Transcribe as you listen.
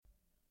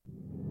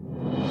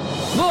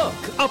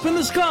up in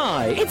the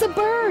sky. It's a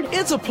bird.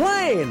 It's a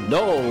plane.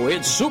 No,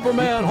 it's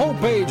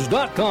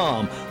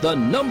SupermanHomepage.com, the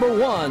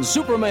 #1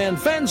 Superman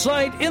fan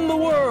site in the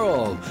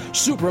world.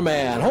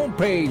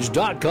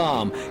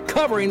 SupermanHomepage.com,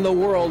 covering the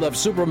world of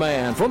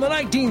Superman from the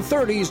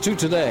 1930s to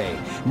today.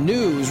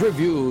 News,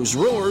 reviews,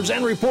 rumors,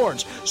 and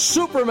reports.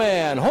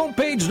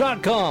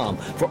 SupermanHomepage.com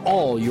for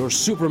all your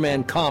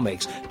Superman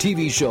comics,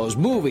 TV shows,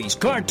 movies,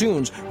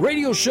 cartoons,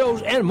 radio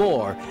shows, and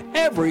more.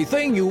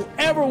 Everything you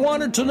ever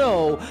wanted to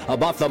know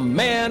about the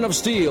Man of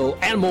Steel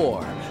and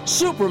more.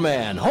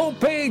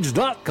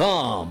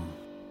 SupermanHomepage.com.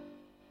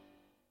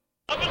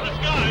 Up in the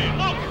sky,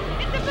 look!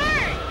 It's a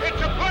bird.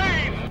 It's a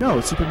plane! No,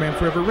 it's Superman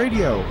Forever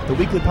Radio, the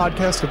weekly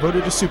podcast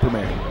devoted to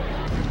Superman.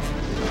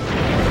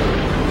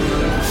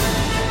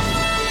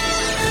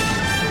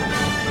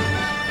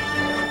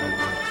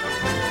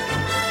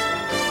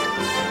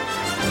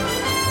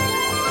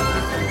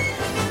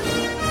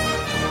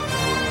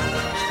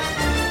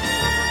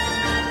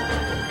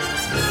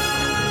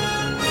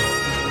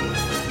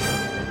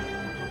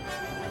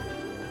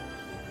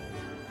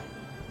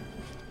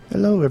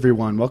 Hello,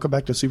 everyone. Welcome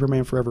back to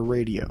Superman Forever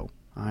Radio.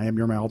 I am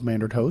your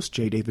mild-mannered host,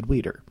 J. David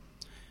Weeder.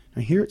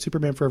 Now, here at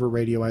Superman Forever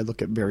Radio, I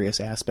look at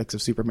various aspects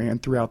of Superman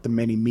throughout the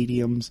many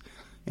mediums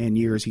and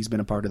years he's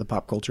been a part of the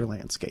pop culture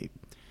landscape.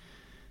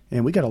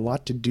 And we got a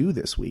lot to do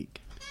this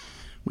week.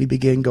 We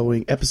begin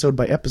going episode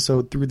by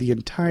episode through the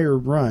entire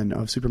run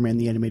of Superman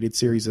the Animated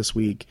Series this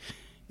week,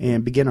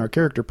 and begin our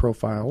character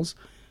profiles,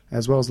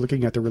 as well as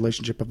looking at the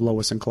relationship of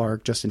Lois and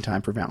Clark just in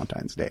time for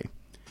Valentine's Day.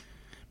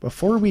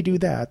 Before we do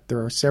that,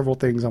 there are several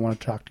things I want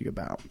to talk to you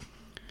about.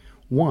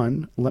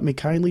 One, let me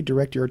kindly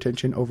direct your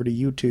attention over to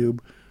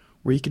YouTube,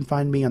 where you can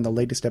find me on the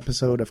latest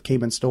episode of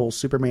Cayman Stoll's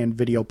Superman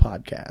Video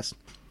Podcast.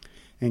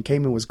 And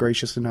Cayman was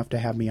gracious enough to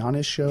have me on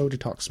his show to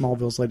talk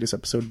Smallville's latest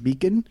episode,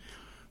 Beacon,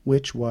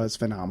 which was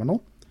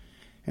phenomenal.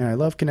 And I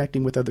love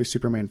connecting with other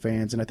Superman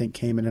fans, and I think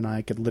Cayman and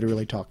I could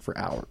literally talk for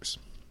hours.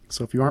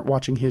 So if you aren't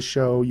watching his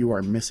show, you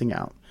are missing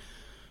out.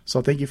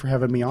 So thank you for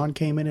having me on,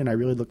 Cayman, and I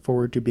really look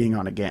forward to being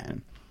on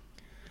again.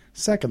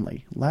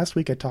 Secondly, last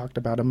week I talked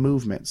about a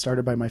movement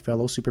started by my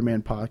fellow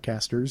Superman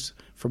podcasters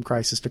from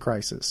Crisis to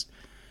Crisis,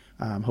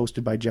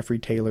 hosted by Jeffrey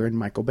Taylor and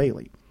Michael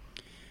Bailey.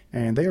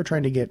 And they are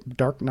trying to get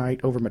Dark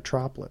Knight over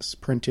Metropolis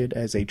printed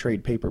as a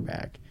trade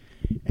paperback,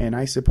 and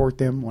I support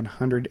them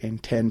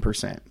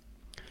 110%.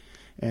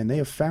 And they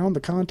have found the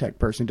contact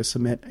person to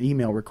submit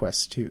email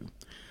requests to.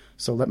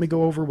 So let me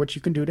go over what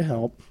you can do to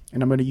help,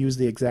 and I'm going to use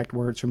the exact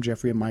words from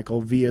Jeffrey and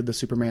Michael via the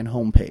Superman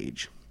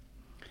homepage.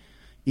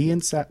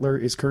 Ian Sattler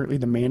is currently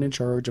the man in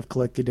charge of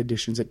collected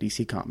editions at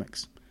DC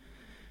Comics.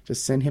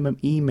 Just send him an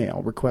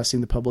email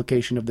requesting the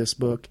publication of this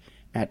book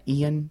at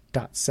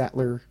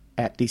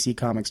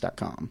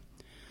ian.sattler@dccomics.com.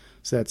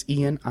 So that's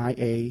Ian,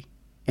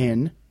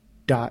 I-A-N,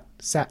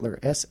 Sattler,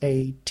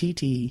 S-A-T-T-L-E-R,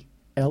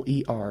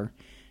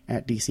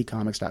 at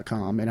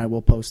dccomics.com, and I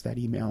will post that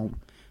email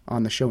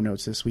on the show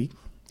notes this week.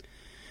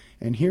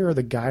 And here are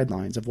the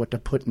guidelines of what to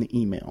put in the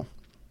email.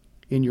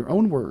 In your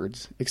own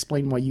words,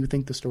 explain why you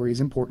think the story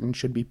is important and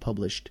should be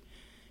published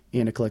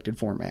in a collected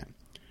format.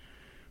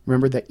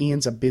 Remember that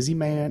Ian's a busy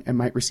man and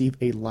might receive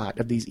a lot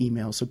of these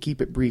emails, so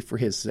keep it brief for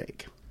his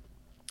sake.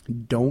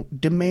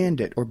 Don't demand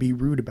it or be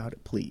rude about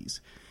it,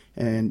 please.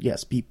 And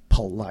yes, be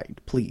polite.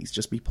 Please,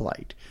 just be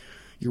polite.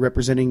 You're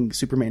representing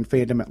Superman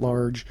fandom at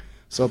large,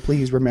 so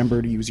please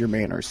remember to use your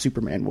manners,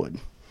 Superman would.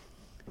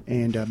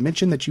 And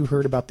mention that you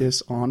heard about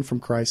this on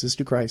From Crisis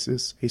to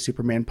Crisis, a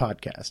Superman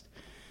podcast.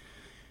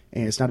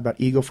 And it's not about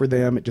ego for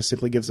them, it just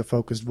simply gives a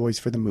focused voice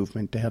for the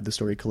movement to have the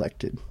story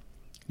collected.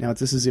 Now,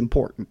 this is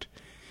important.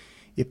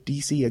 If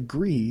DC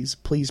agrees,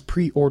 please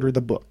pre-order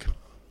the book.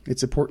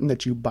 It's important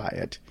that you buy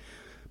it,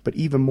 but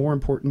even more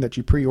important that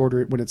you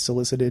pre-order it when it's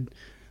solicited.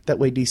 That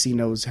way DC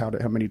knows how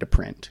many to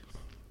print.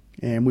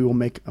 And we will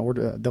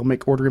they'll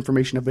make order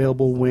information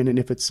available when and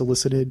if it's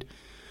solicited,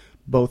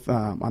 both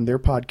on their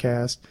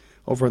podcast,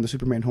 over on the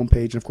Superman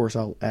homepage, and of course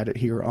I'll add it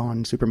here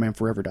on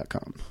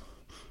supermanforever.com.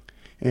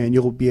 And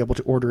you'll be able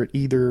to order it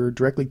either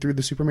directly through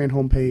the Superman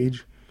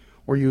homepage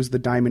or use the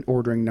diamond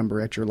ordering number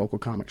at your local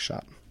comic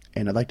shop.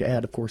 And I'd like to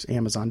add, of course,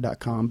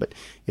 Amazon.com. But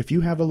if you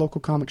have a local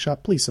comic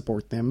shop, please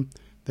support them.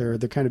 They're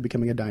kind of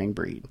becoming a dying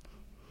breed.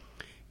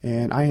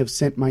 And I have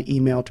sent my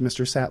email to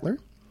Mr. Sattler.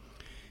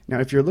 Now,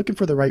 if you're looking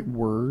for the right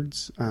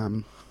words,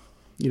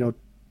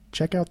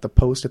 check out the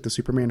post at the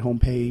Superman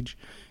homepage.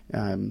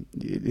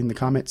 In the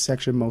comments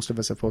section, most of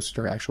us have posted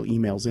our actual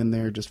emails in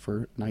there just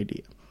for an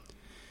idea.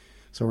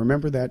 So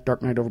remember that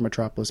Dark Knight over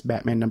Metropolis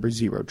Batman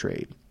 #0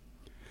 trade.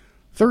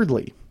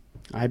 Thirdly,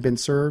 I've been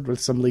served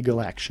with some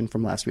legal action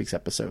from last week's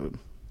episode.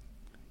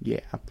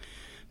 Yeah.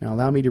 Now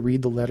allow me to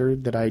read the letter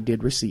that I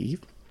did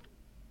receive.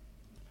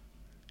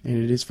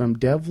 And it is from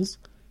Devils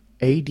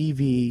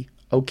ADV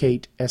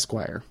Ocate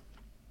Esquire,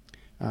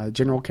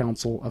 General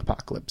Counsel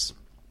Apocalypse.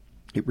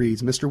 It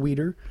reads, Mr.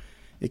 Weeder,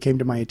 it came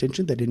to my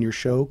attention that in your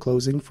show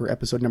closing for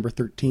episode number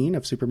 13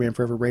 of Superman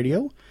Forever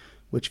Radio,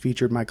 which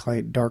featured my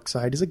client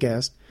Darkseid as a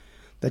guest,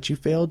 that you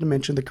failed to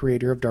mention the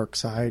creator of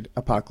Darkseid,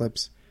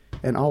 Apocalypse,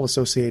 and all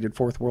associated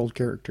Fourth World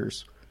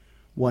characters.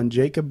 one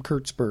Jacob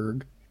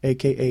Kurtzberg,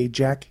 aka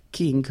Jack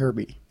King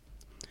Kirby.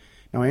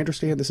 Now I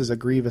understand this is a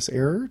grievous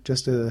error,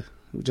 just a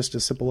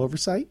simple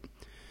oversight.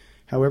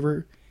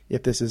 However,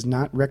 if this is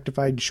not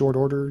rectified in short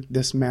order,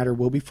 this matter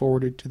will be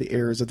forwarded to the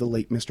heirs of the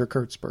late Mr.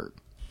 Kurtzberg.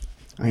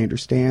 I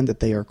understand that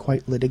they are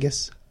quite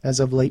litigious as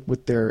of late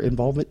with their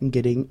involvement in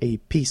getting a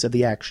piece of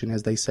the action,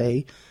 as they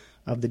say,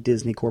 of the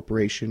Disney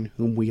Corporation,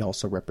 whom we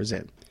also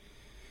represent.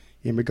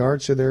 In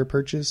regards to their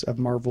purchase of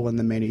Marvel and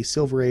the many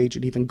Silver Age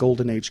and even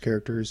Golden Age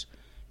characters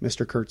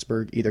Mr.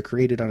 Kurtzberg either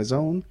created on his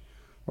own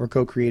or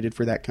co-created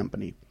for that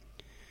company.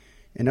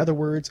 In other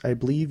words, I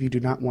believe you do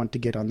not want to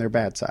get on their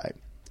bad side.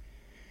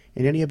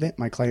 In any event,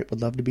 my client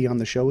would love to be on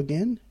the show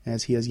again,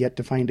 as he has yet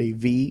to find a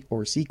V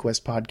or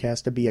Sequest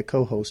podcast to be a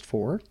co-host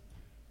for.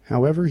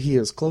 However, he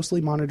is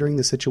closely monitoring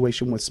the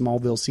situation with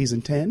Smallville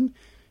Season 10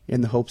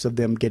 in the hopes of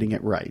them getting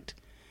it right.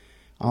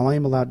 All I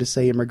am allowed to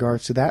say in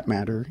regards to that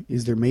matter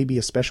is there may be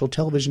a special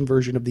television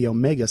version of the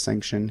Omega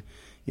Sanction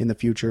in the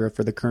future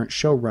for the current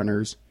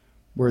showrunners,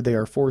 where they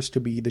are forced to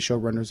be the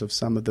showrunners of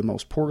some of the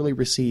most poorly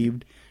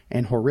received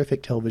and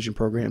horrific television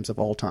programs of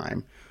all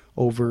time,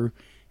 over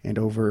and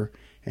over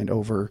and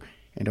over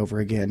and over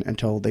again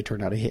until they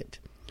turn out a hit.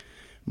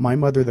 My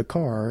Mother the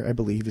Car, I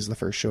believe, is the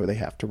first show they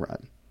have to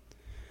run.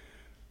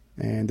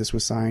 And this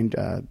was signed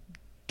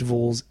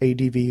DeVols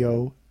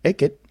ADVO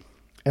Eckett,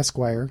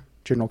 Esquire,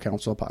 General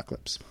Counsel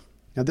Apocalypse.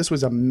 Now this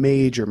was a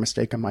major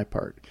mistake on my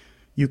part.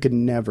 You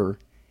can never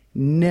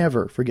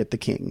forget the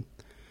King.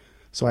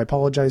 So I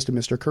apologize to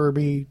Mr.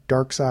 Kirby,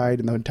 Darkseid,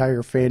 and the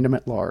entire fandom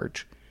at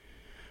large.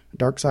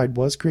 Darkseid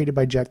was created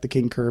by Jack the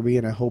King Kirby,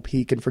 and I hope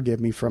he can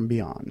forgive me from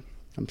beyond.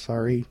 I'm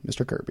sorry,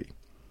 Mr. Kirby.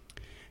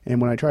 And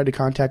when I tried to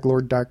contact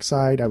Lord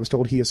Darkseid, I was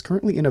told he is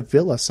currently in a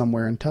villa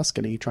somewhere in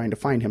Tuscany trying to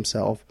find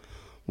himself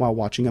while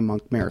watching a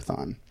monk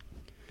marathon.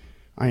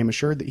 I am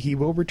assured that he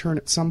will return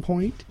at some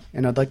point,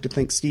 and I'd like to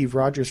thank Steve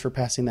Rogers for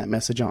passing that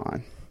message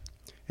on,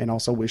 and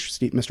also wish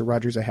Mr.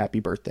 Rogers a happy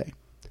birthday.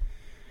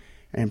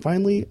 And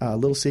finally, a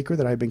little secret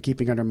that I've been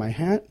keeping under my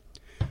hat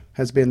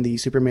has been the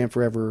Superman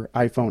Forever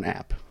iPhone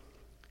app,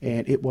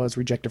 and it was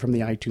rejected from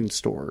the iTunes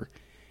store.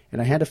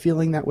 And I had a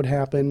feeling that would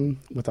happen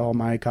with all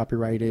my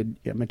copyrighted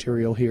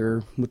material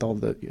here, with all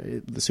the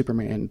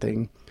Superman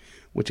thing,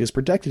 which is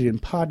protected in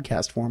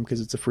podcast form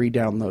because it's a free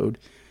download.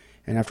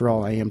 And after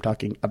all, I am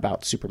talking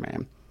about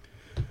Superman.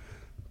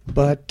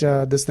 But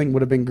this thing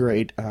would have been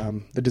great.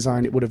 The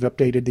design, it would have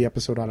updated the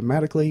episode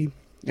automatically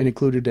and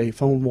included a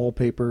phone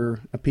wallpaper,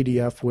 a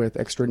PDF with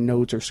extra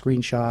notes or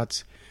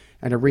screenshots,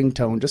 and a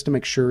ringtone just to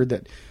make sure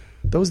that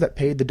those that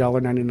paid the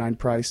 $1.99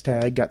 price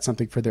tag got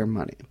something for their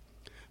money.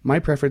 My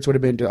preference would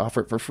have been to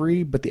offer it for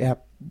free, but the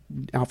app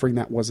offering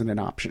that wasn't an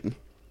option.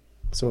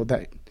 So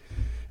that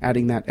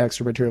adding that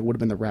extra material would have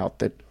been the route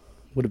that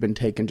would have been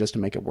taken just to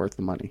make it worth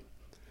the money.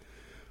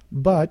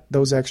 But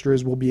those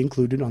extras will be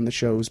included on the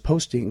show's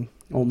posting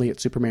only at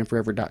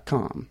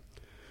supermanforever.com.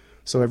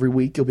 So every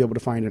week you'll be able to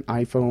find an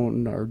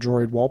iPhone or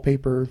Droid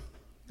wallpaper,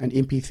 an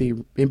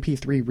MP3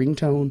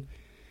 ringtone,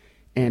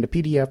 and a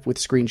PDF with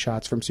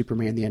screenshots from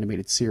Superman the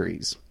Animated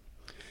Series.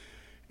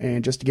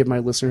 And just to give my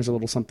listeners a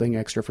little something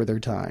extra for their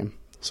time.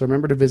 So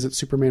remember to visit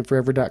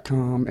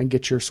supermanforever.com and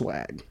get your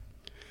swag.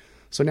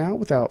 So now,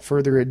 without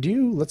further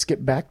ado, let's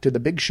get back to the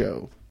big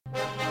show.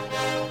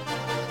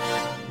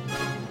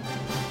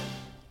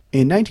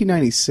 In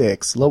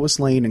 1996, Lois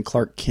Lane and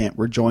Clark Kent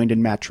were joined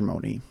in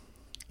matrimony.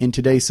 In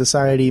today's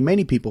society,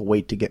 many people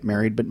wait to get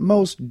married, but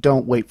most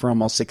don't wait for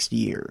almost 60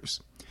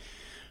 years.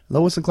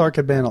 Lois and Clark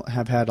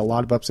have had a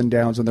lot of ups and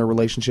downs in their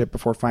relationship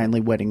before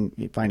finally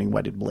finding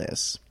wedded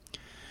bliss.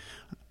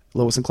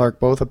 Lois and Clark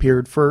both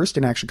appeared first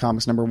in Action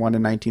Comics #1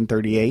 in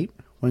 1938,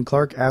 when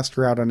Clark asked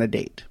her out on a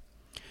date.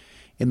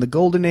 In the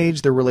Golden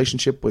Age, their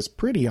relationship was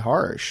pretty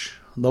harsh.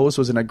 Lois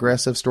was an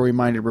aggressive,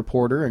 story-minded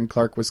reporter, and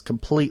Clark was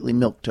completely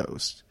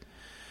milquetoast.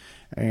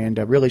 And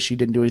really, she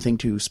didn't do anything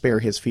to spare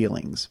his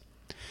feelings.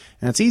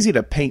 And it's easy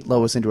to paint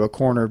Lois into a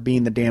corner of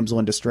being the damsel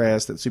in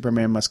distress that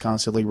Superman must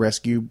constantly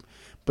rescue,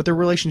 but their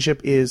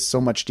relationship is so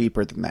much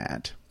deeper than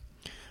that.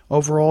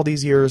 Over all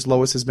these years,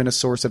 Lois has been a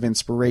source of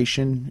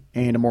inspiration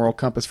and a moral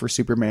compass for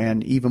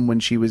Superman, even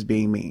when she was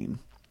being mean.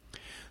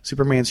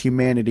 Superman's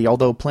humanity,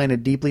 although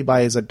planted deeply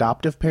by his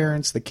adoptive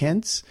parents, the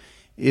Kents,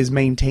 is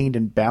maintained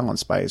and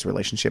balanced by his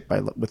relationship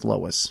with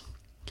Lois.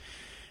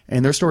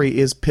 And their story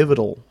is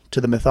pivotal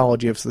to the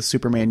mythology of the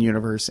Superman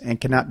universe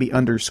and cannot be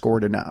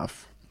underscored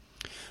enough.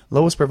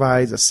 Lois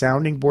provides a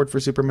sounding board for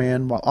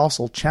Superman while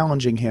also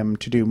challenging him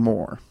to do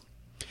more.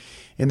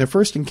 In their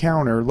first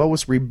encounter,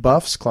 Lois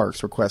rebuffs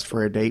Clark's request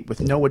for a date with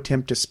no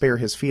attempt to spare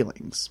his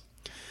feelings.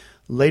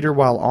 Later,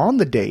 while on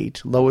the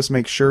date, Lois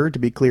makes sure to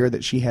be clear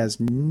that she has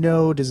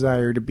no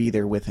desire to be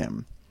there with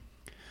him.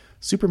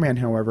 Superman,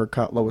 however,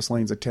 caught Lois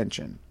Lane's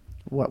attention.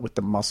 What with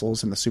the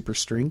muscles and the super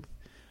strength?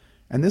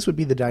 And this would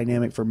be the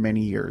dynamic for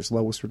many years.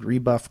 Lois would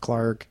rebuff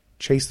Clark,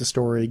 chase the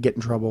story, get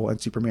in trouble,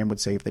 and Superman would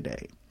save the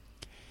day.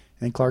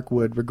 And Clark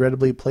would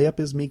regrettably play up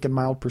his meek and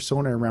mild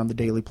persona around the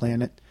Daily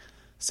Planet,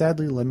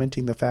 sadly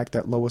lamenting the fact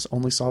that Lois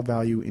only saw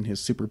value in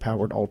his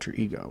superpowered alter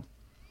ego.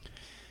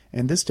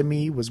 And this to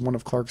me was one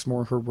of Clark's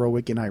more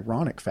heroic and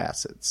ironic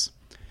facets.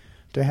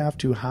 To have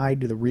to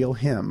hide the real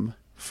him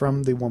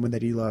from the woman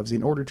that he loves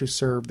in order to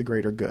serve the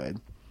greater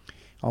good.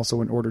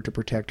 Also in order to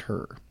protect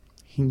her.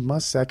 He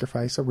must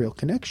sacrifice a real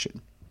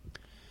connection.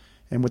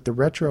 And with the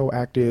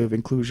retroactive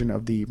inclusion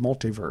of the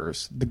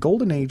multiverse, the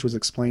Golden Age was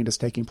explained as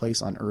taking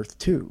place on Earth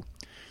 2,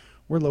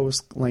 where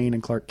Lois Lane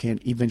and Clark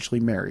Kent eventually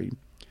married.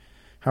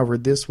 However,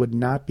 this would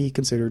not be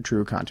considered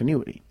true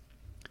continuity.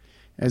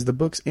 As the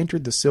books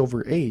entered the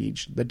Silver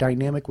Age, the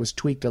dynamic was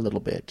tweaked a little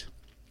bit.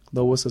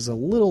 Lois is a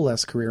little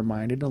less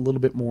career-minded and a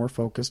little bit more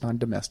focused on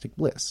domestic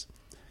bliss.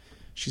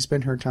 She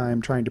spent her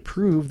time trying to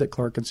prove that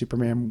Clark and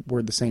Superman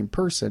were the same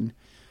person,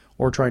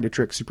 or trying to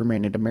trick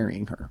Superman into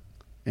marrying her.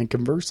 And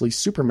conversely,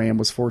 Superman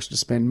was forced to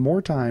spend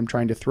more time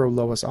trying to throw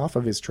Lois off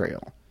of his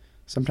trail,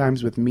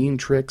 sometimes with mean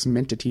tricks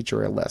meant to teach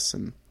her a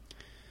lesson.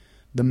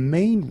 The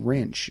main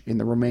wrench in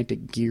the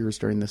romantic gears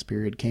during this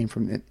period came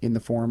from in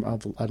the form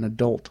of an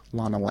adult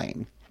Lana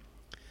Lang.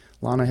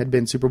 Lana had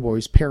been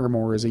Superboy's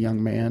paramour as a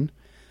young man,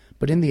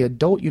 but in the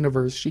adult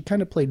universe, she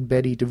kind of played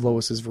Betty to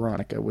Lois's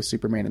Veronica, with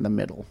Superman in the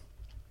middle.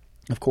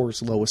 Of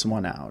course, Lois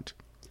won out.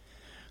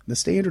 The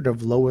standard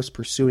of Lois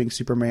pursuing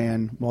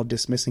Superman while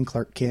dismissing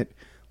Clark Kent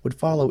would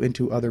follow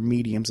into other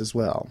mediums as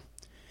well.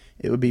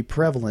 It would be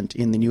prevalent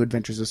in the New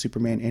Adventures of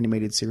Superman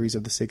animated series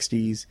of the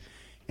 60s,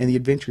 and the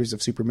Adventures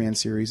of Superman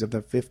series of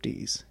the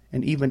 50s,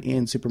 and even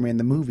in Superman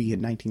the movie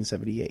in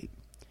 1978.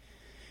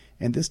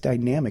 And this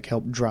dynamic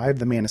helped drive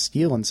the Man of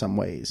Steel in some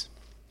ways.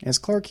 As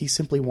Clark, he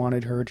simply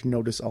wanted her to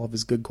notice all of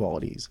his good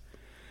qualities,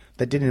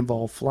 that didn't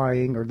involve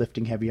flying or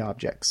lifting heavy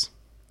objects.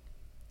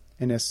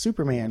 And as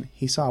Superman,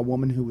 he saw a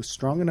woman who was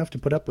strong enough to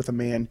put up with a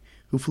man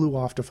who flew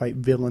off to fight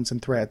villains and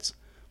threats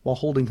while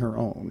holding her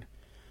own.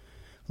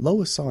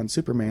 Lois saw in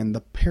Superman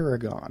the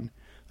paragon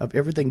of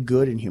everything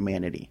good in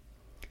humanity.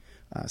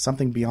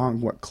 Something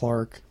beyond what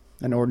Clark,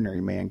 an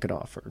ordinary man, could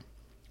offer.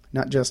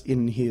 Not just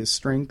in his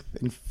strength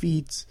and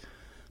feats,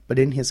 but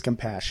in his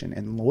compassion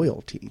and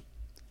loyalty.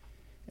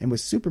 And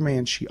with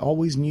Superman, she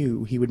always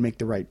knew he would make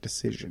the right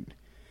decision,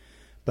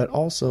 but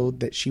also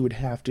that she would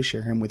have to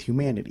share him with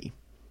humanity.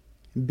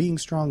 And being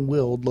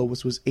strong-willed,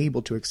 Lois was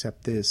able to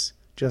accept this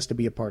just to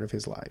be a part of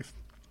his life.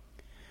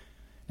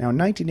 Now, in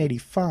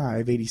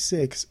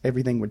 1985-86,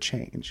 everything would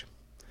change.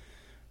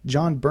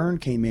 John Byrne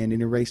came in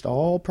and erased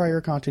all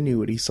prior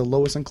continuity, so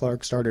Lois and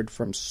Clark started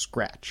from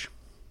scratch.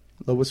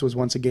 Lois was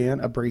once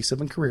again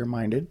abrasive and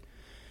career-minded,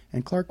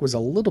 and Clark was a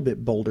little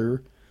bit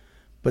bolder,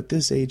 but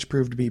this age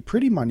proved to be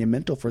pretty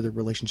monumental for the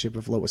relationship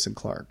of Lois and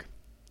Clark.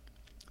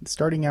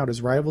 Starting out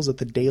as rivals at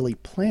the Daily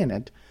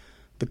Planet,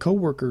 the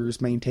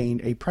co-workers maintained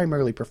a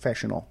primarily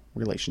professional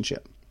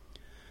relationship.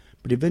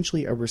 But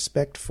eventually a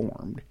respect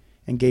formed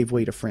and gave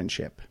way to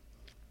friendship.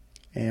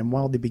 And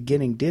while the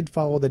beginning did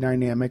follow the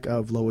dynamic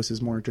of Lois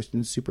is more interested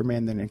in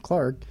Superman than in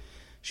Clark,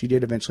 she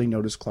did eventually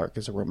notice Clark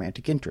as a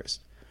romantic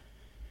interest.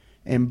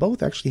 And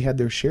both actually had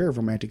their share of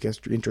romantic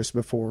interests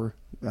before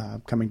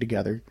coming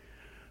together.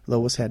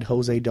 Lois had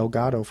Jose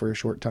Delgado for a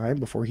short time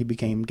before he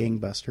became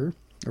Gangbuster,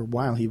 or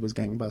while he was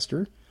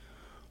Gangbuster,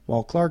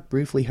 while Clark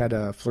briefly had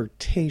a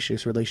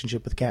flirtatious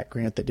relationship with Cat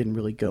Grant that didn't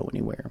really go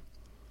anywhere.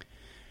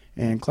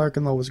 And Clark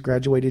and Lois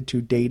graduated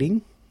to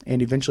dating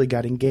and eventually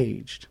got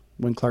engaged,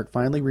 when Clark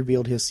finally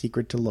revealed his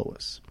secret to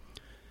Lois.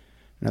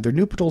 Now, their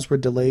nuptials were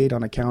delayed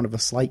on account of a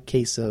slight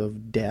case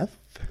of death,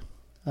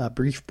 a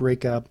brief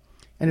breakup,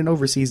 and an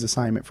overseas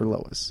assignment for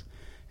Lois,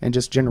 and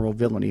just general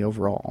villainy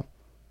overall.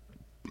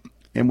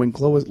 And when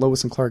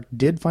Lois and Clark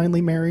did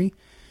finally marry,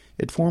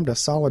 it formed a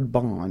solid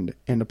bond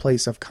and a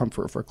place of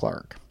comfort for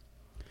Clark.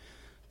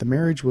 The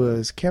marriage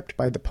was kept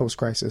by the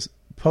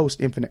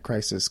post-Infinite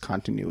Crisis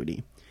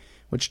continuity,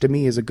 which to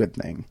me is a good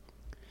thing.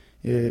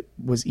 It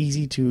was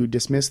easy to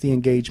dismiss the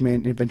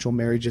engagement and eventual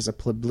marriage as a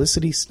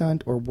publicity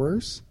stunt or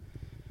worse,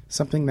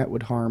 something that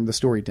would harm the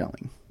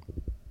storytelling.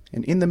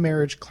 And in the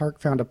marriage, Clark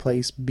found a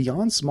place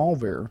beyond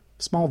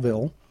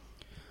Smallville,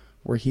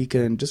 where he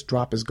can just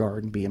drop his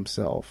guard and be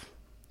himself.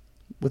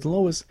 With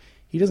Lois,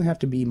 he doesn't have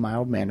to be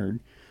mild-mannered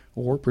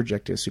or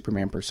project his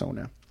Superman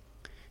persona.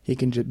 He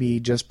can be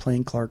just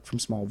plain Clark from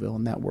Smallville,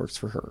 and that works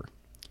for her.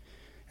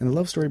 And the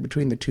love story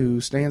between the two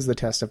stands the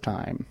test of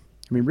time.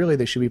 I mean, really,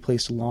 they should be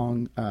placed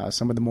along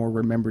some of the more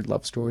remembered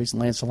love stories,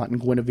 Lancelot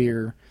and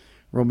Guinevere,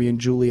 Romeo and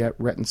Juliet,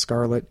 Rhett and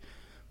Scarlet,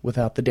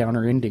 without the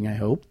downer ending, I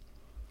hope.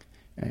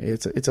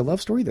 It's a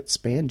love story that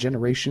spanned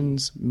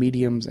generations,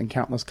 mediums, and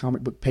countless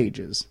comic book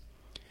pages.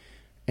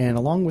 And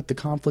along with the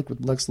conflict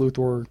with Lex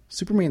Luthor,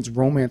 Superman's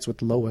romance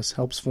with Lois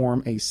helps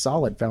form a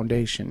solid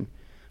foundation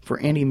for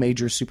any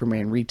major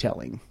Superman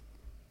retelling.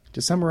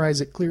 To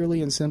summarize it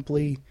clearly and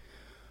simply,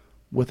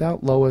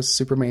 without Lois,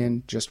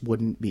 Superman just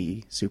wouldn't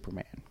be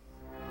Superman.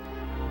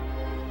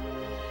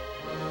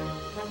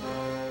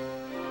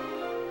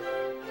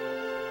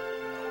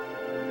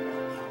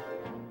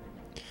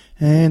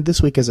 And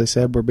this week, as I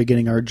said, we're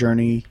beginning our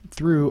journey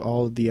through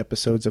all of the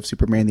episodes of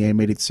Superman the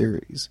Animated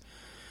Series,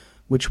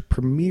 which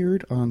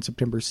premiered on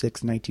September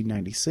 6,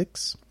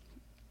 1996,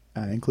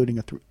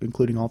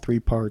 including all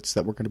three parts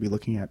that we're going to be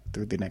looking at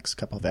through the next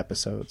couple of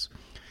episodes.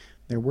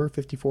 There were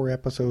 54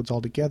 episodes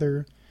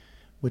altogether,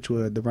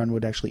 the run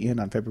would actually end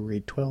on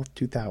February 12th,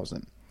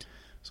 2000.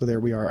 So there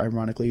we are.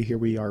 Ironically, here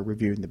we are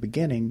reviewing the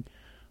beginning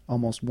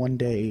almost one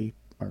day,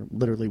 or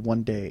literally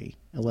one day,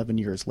 11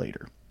 years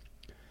later.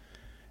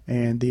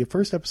 And the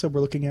first episode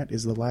we're looking at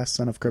is The Last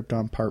Son of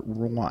Krypton Part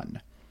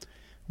 1,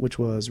 which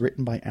was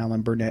written by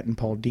Alan Burnett and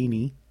Paul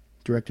Dini,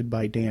 directed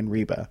by Dan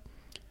Reba.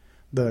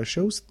 The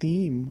show's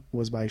theme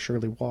was by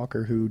Shirley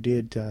Walker, who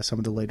did some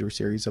of the later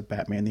series of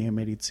Batman the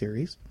Animated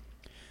Series.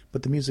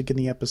 But the music in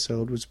the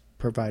episode was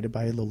provided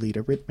by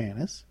Lolita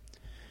Ritmanis.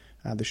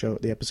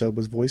 The episode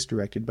was voice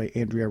directed by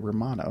Andrea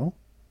Romano.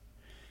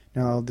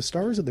 Now, the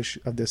stars of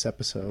this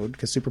episode,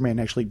 because Superman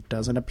actually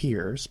doesn't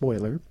appear,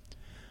 spoiler,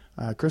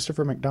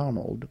 Christopher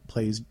McDonald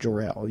plays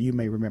Jor-El. You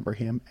may remember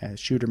him as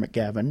Shooter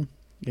McGavin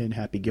in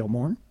Happy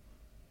Gilmore.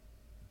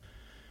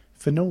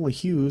 Finola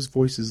Hughes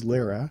voices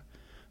Lara.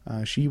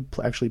 She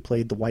actually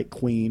played the White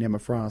Queen, Emma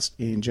Frost,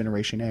 in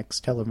Generation X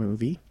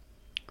telemovie.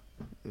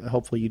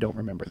 Hopefully you don't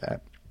remember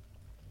that.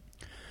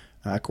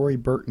 Corey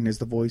Burton is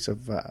the voice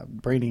of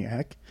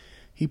Brainiac.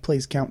 He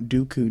plays Count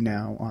Dooku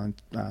now on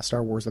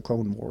Star Wars The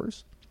Clone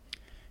Wars.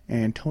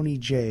 And Tony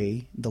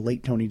Jay, the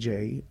late Tony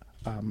Jay,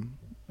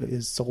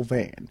 is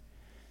Sylvan,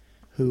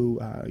 who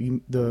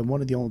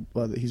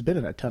he's been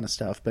in a ton of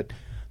stuff, but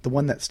the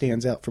one that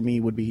stands out for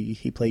me would be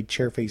he played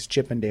Chairface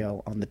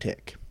Chippendale on The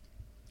Tick.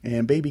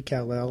 And Baby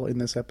Kal-El in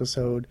this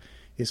episode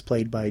is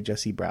played by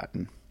Jesse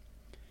Bratton.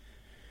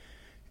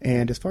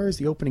 And as far as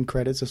the opening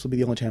credits, this will be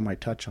the only time I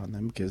touch on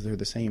them because they're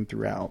the same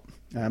throughout.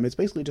 It's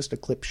basically just a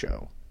clip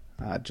show.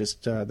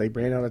 They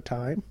ran out of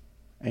time,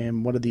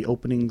 and one of the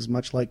openings,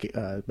 much like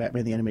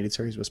Batman the Animated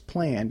Series, was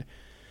planned,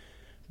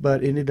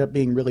 but it ended up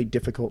being really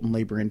difficult and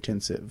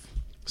labor-intensive.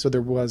 So there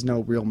was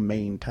no real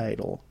main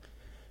title.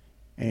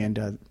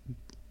 And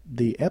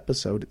the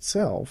episode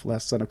itself,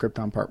 Last Son of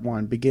Krypton Part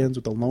 1, begins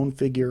with a lone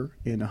figure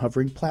in a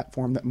hovering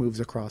platform that moves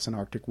across an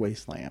Arctic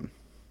wasteland.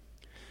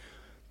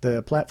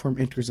 The platform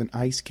enters an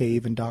ice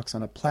cave and docks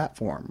on a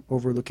platform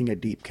overlooking a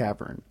deep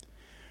cavern,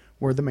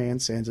 where the man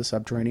sends a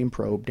subterranean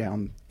probe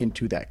down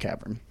into that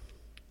cavern.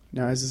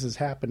 Now, as this is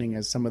happening,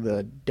 as some of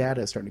the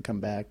data is starting to come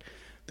back,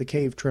 the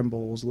cave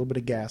trembles, a little bit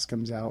of gas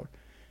comes out,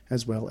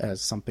 as well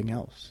as something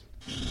else.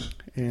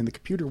 And the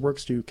computer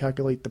works to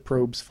calculate the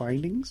probe's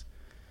findings,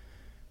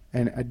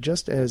 and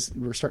just as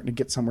we're starting to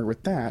get somewhere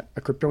with that,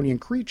 a Kryptonian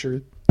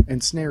creature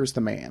ensnares the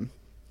man,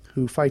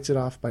 who fights it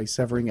off by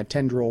severing a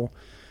tendril.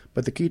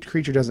 But the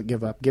creature doesn't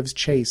give up, gives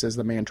chase as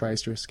the man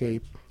tries to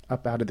escape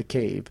up out of the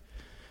cave,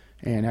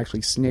 and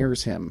actually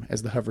snares him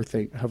as the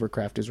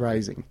hovercraft is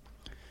rising.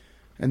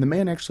 And the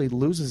man actually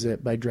loses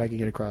it by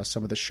dragging it across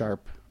some of the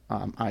sharp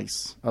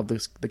ice of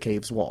the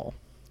cave's wall.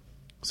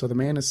 So the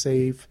man is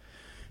safe,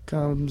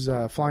 comes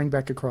flying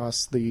back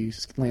across the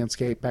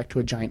landscape back to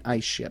a giant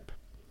ice ship,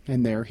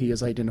 and there he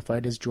is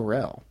identified as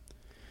Jor-El.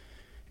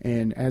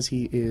 And as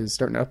he is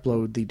starting to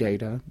upload the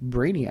data,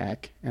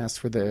 Brainiac asks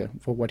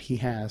for what he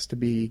has to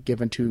be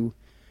given to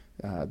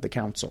the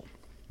Council.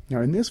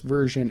 Now, in this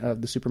version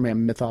of the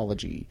Superman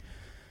mythology,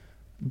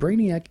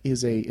 Brainiac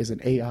is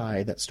an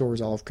AI that stores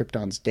all of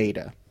Krypton's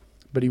data,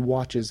 but he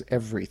watches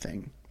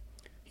everything.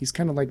 He's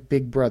kind of like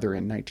Big Brother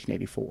in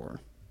 1984.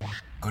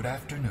 Good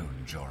afternoon,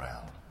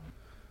 Jor-El.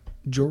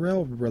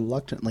 Jor-El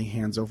reluctantly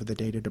hands over the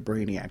data to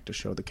Brainiac to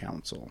show the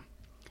Council.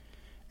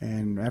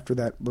 And after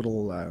that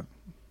little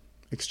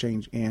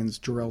exchange ends,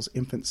 Jor-El's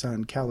infant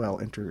son,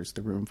 Kal-El, enters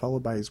the room,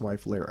 followed by his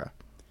wife, Lara.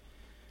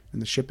 And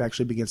the ship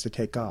actually begins to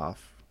take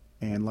off,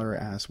 and Lara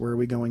asks, "Where are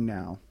we going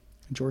now?"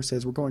 And Jor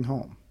says, "We're going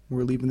home.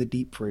 We're leaving the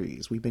deep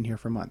freeze. We've been here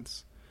for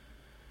months.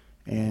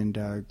 And,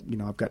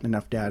 I've gotten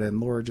enough data,"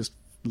 and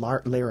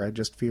Lara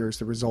just fears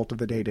the result of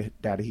the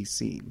data he's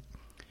seen.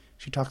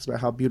 She talks about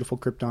how beautiful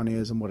Krypton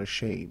is and what a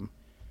shame.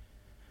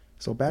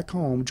 So back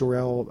home,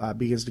 Jor-El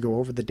begins to go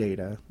over the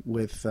data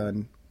with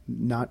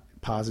not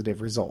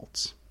positive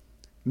results.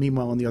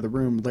 Meanwhile, in the other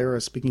room, Lara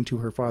is speaking to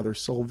her father,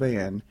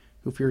 Sylvan,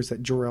 who fears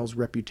that Jor-El's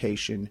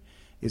reputation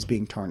is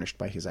being tarnished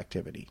by his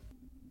activity.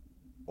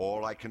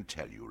 All I can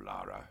tell you,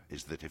 Lara,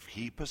 is that if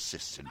he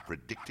persists in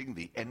predicting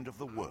the end of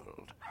the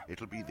world,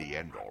 it'll be the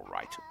end, all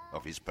right,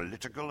 of his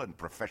political and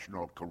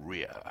professional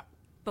career.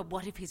 But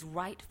what if he's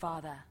right,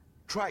 Father?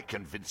 Try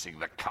convincing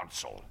the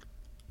Council.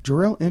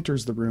 Jor-El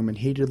enters the room and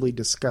heatedly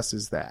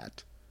discusses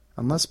that.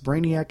 Unless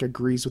Brainiac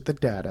agrees with the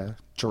data,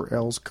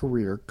 Jor-El's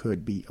career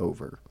could be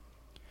over.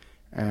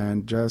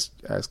 And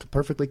just as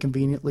perfectly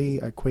conveniently,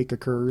 a quake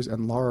occurs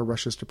and Lara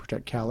rushes to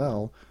protect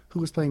Kal-El,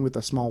 who is playing with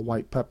a small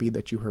white puppy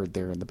that you heard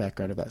there in the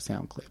background of that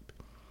sound clip.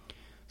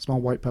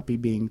 Small white puppy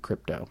being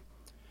Krypto.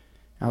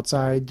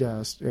 Outside,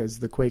 as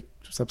the quake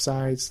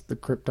subsides,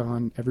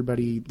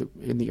 everybody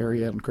in the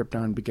area in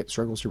Krypton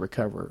struggles to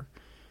recover.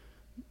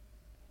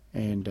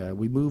 And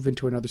we move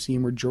into another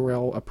scene where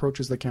Jor-El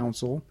approaches the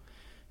Council,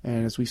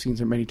 and as we've seen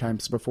so many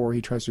times before,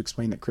 he tries to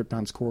explain that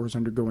Krypton's core is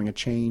undergoing a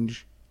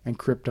change, and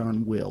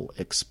Krypton will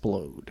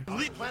explode.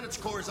 The planet's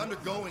core is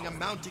undergoing a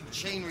mounting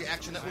chain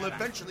reaction that will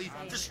eventually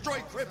destroy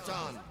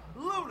Krypton.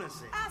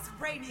 Lunacy! Ask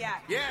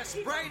Brainiac! Yes,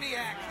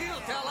 Brainiac! He'll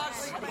tell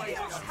us!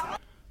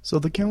 So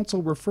the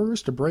council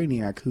refers to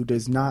Brainiac, who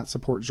does not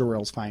support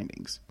Jor-El's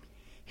findings.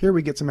 Here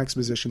we get some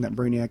exposition that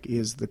Brainiac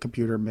is the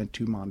computer meant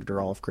to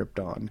monitor all of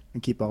Krypton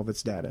and keep all of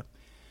its data.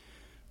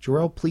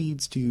 Jor-El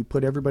pleads to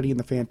put everybody in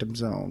the Phantom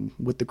Zone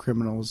with the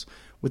criminals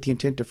with the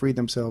intent to free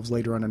themselves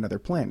later on another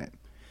planet.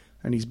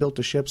 And he's built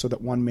a ship so that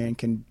one man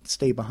can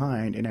stay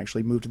behind and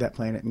actually move to that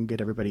planet and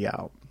get everybody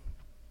out.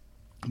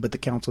 But the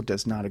council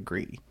does not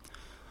agree.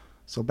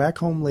 So back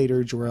home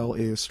later, Jor-El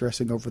is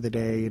stressing over the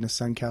day, and his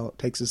son Kal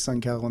takes his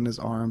son Kal in his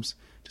arms,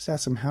 just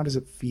asks him how does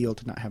it feel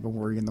to not have a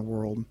worry in the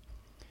world.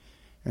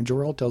 And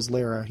Jor-El tells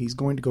Lara he's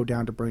going to go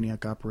down to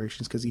Brainiac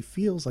Operations because he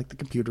feels like the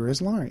computer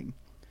is lying.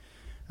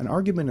 An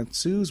argument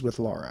ensues with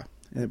Lara,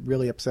 and it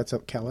really upsets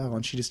up Kal-El,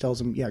 and she just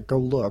tells him, yeah, go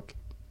look,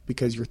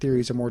 because your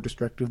theories are more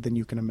destructive than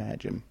you can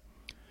imagine.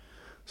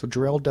 So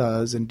Jor-El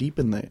does, and deep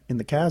in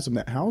the chasm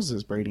that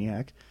houses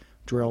Brainiac,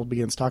 Jor-El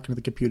begins talking to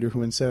the computer,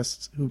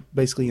 who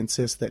basically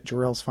insists that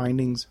Jor-El's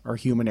findings are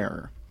human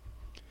error.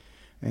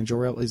 And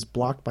Jor-El is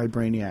blocked by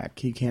Brainiac.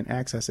 He can't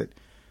access it.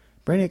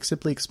 Brainiac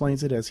simply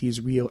explains it as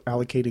he's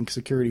reallocating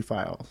security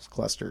files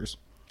clusters,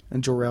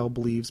 and Jor-El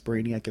believes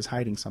Brainiac is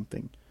hiding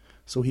something.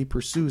 So he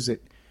pursues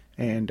it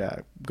and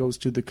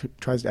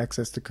tries to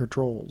access the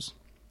controls,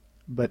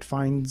 but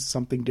finds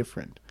something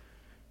different.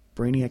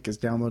 Brainiac is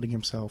downloading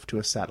himself to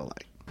a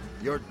satellite.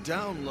 You're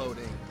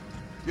downloading.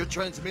 You're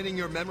transmitting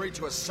your memory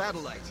to a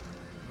satellite.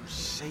 You're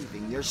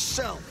saving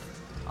yourself.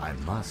 I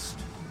must.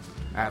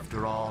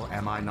 After all,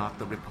 am I not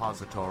the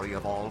repository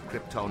of all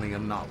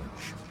Kryptonian knowledge?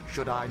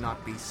 Should I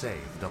not be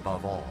saved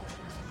above all?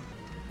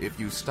 If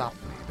you stop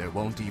me, there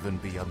won't even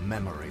be a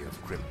memory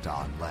of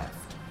Krypton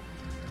left.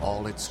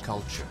 All its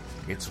culture,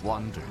 its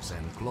wonders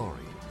and glory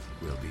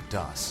will be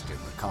dust in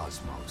the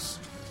cosmos.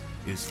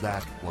 Is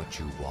that what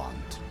you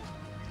want?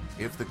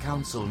 If the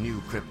Council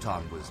knew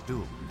Krypton was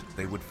doomed,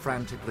 they would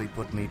frantically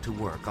put me to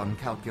work on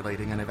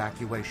calculating an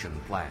evacuation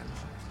plan.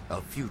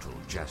 A futile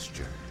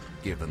gesture,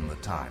 given the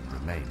time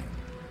remaining.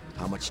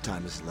 How much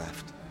time is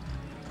left?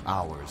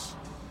 Hours.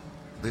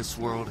 This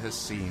world has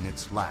seen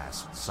its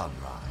last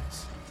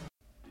sunrise.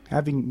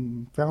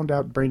 Having found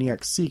out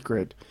Brainiac's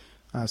secret,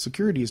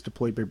 security is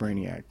deployed by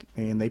Brainiac,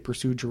 and they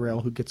pursue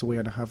Jor-El, who gets away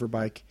on a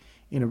hoverbike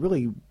in a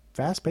really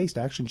fast-paced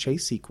action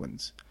chase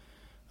sequence.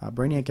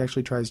 Brainiac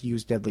actually tries to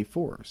use deadly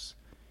force,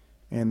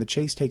 and the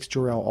chase takes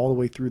Jor-El all the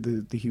way through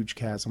the huge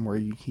chasm, where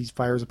he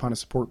fires upon a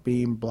support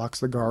beam, blocks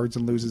the guards,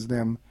 and loses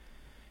them.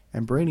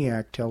 And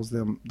Brainiac tells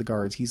the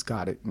guards he's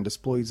got it, and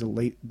deploys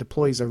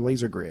a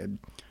laser grid,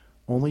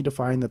 only to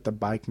find that the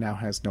bike now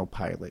has no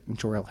pilot, and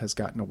Jor-El has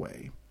gotten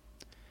away.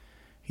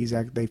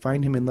 They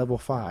find him in level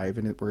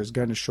 5, where his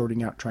gun is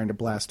shorting out trying to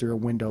blast through a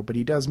window, but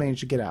he does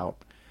manage to get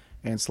out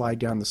and slide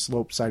down the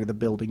slope side of the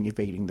building,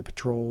 evading the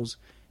patrols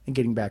and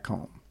getting back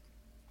home.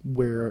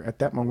 Where at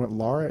that moment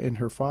Lara and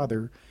her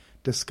father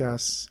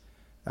discuss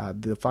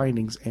the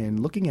findings, and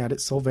looking at it,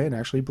 Sylvain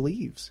actually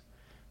believes.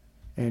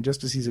 And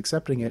just as he's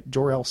accepting it,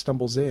 Jor-El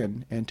stumbles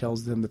in and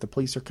tells them that the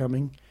police are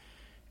coming,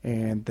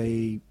 and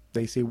they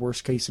say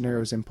worst case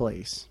scenarios in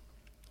place.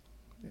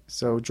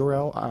 So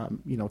Jor-El,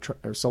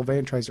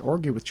 Sylvain tries to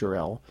argue with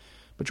Jor-El,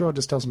 but Jor-El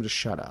just tells him to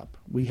shut up.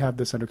 We have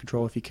this under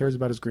control. If he cares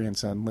about his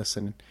grandson,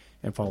 listen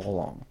and follow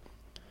along.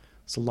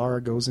 So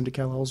Lara goes into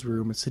Kal-El's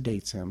room and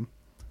sedates him.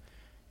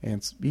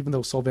 And even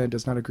though Sylvain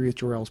does not agree with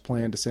Jor-El's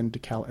plan to send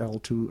Kal-El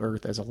to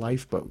Earth as a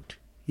lifeboat,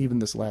 even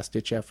this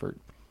last-ditch effort.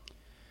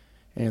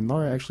 And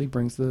Lara actually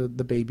brings the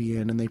baby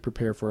in, and they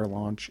prepare for a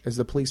launch as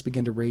the police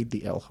begin to raid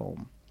the El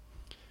home.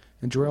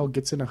 And Jor-El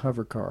gets in a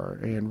hover car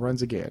and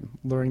runs again,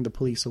 luring the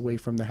police away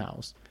from the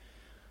house.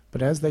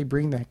 But as they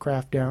bring the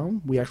craft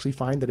down, we actually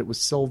find that it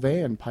was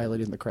Sylvain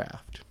piloting the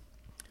craft.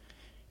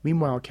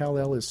 Meanwhile,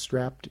 Kal-El is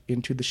strapped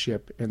into the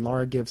ship, and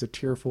Lara gives a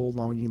tearful,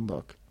 longing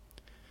look.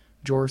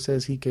 Jor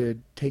says he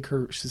could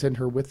send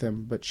her with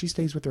him, but she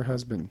stays with her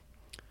husband,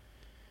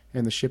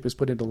 and the ship is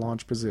put into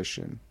launch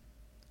position.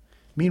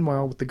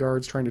 Meanwhile, with the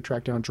guards trying to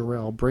track down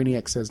Jor-El,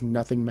 Brainiac says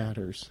nothing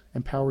matters,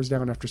 and powers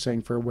down after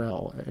saying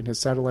farewell, and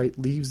his satellite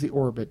leaves the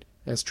orbit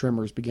as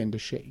tremors begin to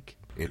shake.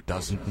 It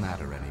doesn't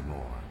matter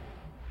anymore.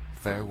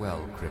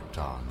 Farewell,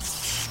 Krypton.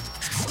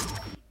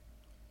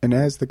 And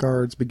as the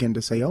guards begin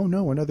to say, oh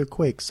no, another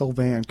quake,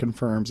 Sylvain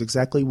confirms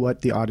exactly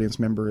what the audience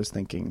member is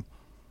thinking.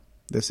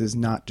 This is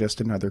not just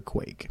another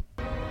quake.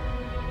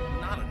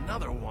 Not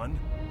another one.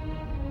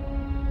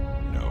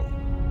 No.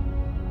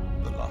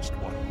 The last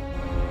one.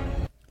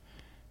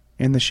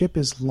 And the ship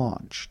is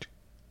launched,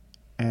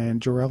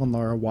 and Jor-El and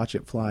Lara watch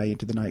it fly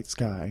into the night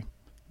sky.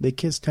 They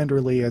kiss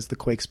tenderly as the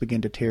quakes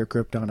begin to tear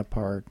Krypton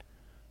apart.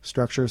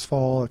 Structures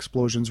fall,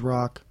 explosions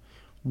rock.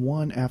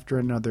 One after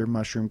another,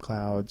 mushroom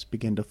clouds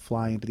begin to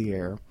fly into the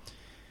air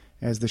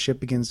as the ship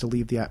begins to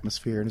leave the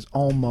atmosphere and is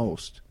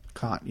almost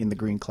caught in the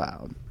green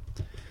cloud.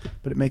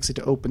 But it makes it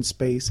to open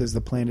space as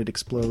the planet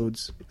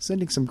explodes,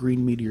 sending some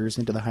green meteors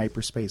into the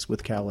hyperspace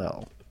with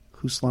Kal-El,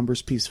 who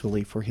slumbers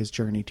peacefully for his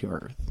journey to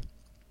Earth.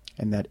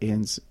 And that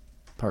ends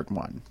part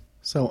 1.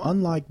 So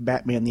unlike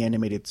Batman the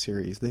Animated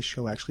Series, this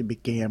show actually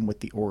began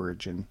with the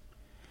origin.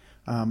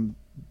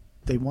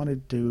 The they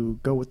wanted to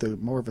go with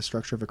more of a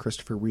structure of a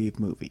Christopher Reeve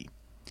movie.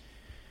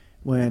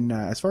 When,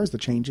 as far as the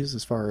changes,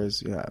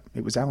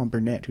 it was Alan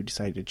Burnett who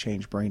decided to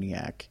change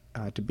Brainiac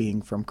to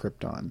being from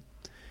Krypton.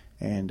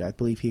 And I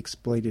believe he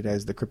explained it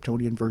as the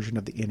Kryptonian version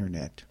of the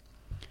Internet.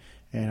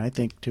 And I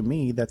think, to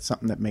me, that's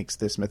something that makes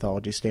this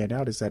mythology stand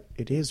out, is that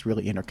it is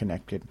really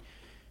interconnected.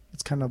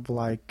 It's kind of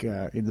like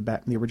in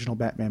the original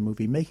Batman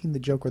movie, making the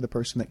Joker the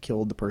person that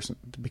killed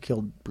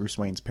Bruce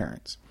Wayne's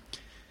parents.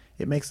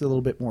 It makes it a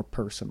little bit more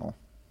personal.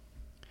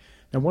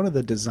 Now, one of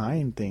the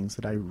design things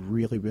that I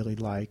really, really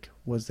like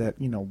was that,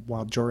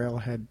 while Jor-El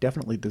had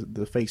definitely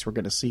the face we're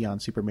going to see on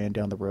Superman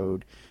down the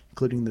road,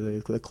 including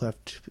the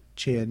cleft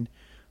chin,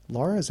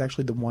 Lara is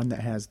actually the one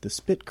that has the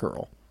spit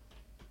curl.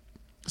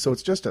 So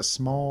it's just a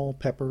small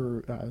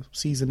pepper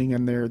seasoning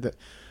in there, the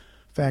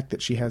fact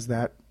that she has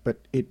that, but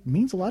it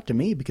means a lot to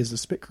me because the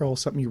spit curl is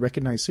something you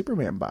recognize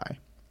Superman by.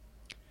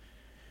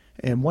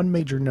 And one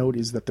major note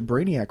is that the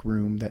Brainiac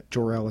room that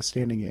Jor-El is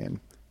standing in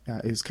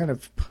is kind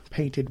of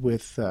painted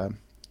with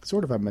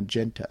sort of a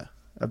magenta,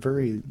 a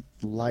very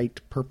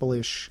light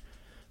purplish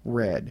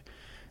red.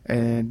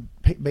 And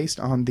based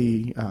on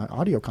the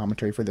audio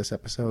commentary for this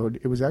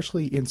episode, it was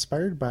actually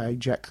inspired by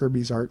Jack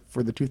Kirby's art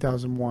for the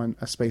 2001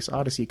 A Space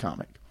Odyssey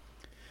comic.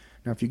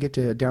 Now, if you get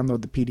to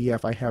download the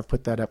PDF, I have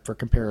put that up for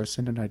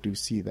comparison, and I do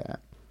see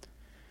that.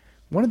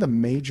 One of the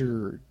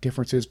major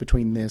differences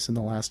between this and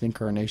the last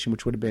incarnation,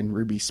 which would have been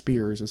Ruby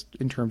Spears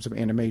in terms of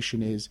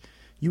animation, is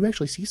you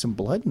actually see some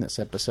blood in this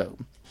episode.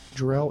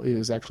 Jor-El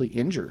is actually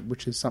injured,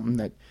 which is something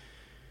that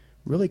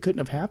really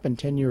couldn't have happened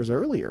 10 years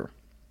earlier.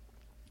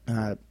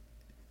 And,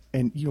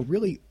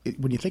 really,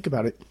 when you think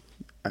about it,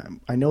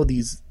 I know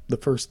this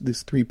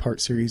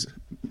 3-part series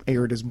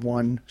aired as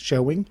one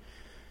showing,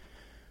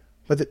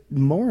 but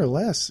more or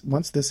less,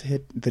 once this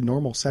hit the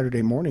normal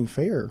Saturday morning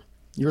fare,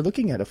 you're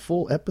looking at a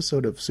full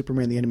episode of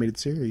Superman the Animated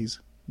Series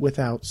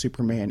without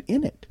Superman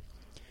in it.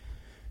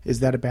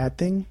 Is that a bad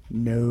thing?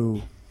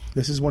 No.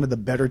 This is one of the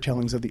better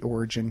tellings of the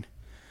origin.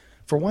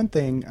 For one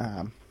thing,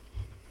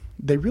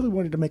 they really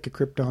wanted to make a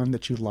Krypton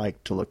that you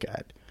liked to look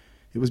at.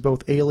 It was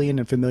both alien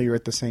and familiar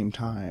at the same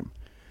time.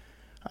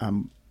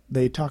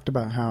 They talked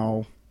about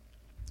how,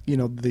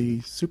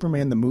 the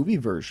Superman the movie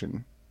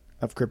version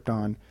of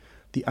Krypton,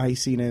 the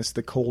iciness,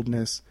 the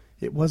coldness,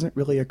 it wasn't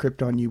really a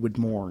Krypton you would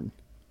mourn.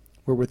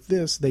 Where with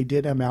this, they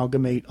did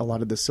amalgamate a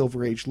lot of the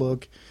Silver Age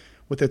look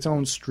with its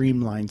own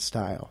streamlined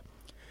style,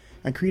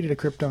 and created a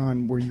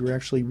Krypton where you were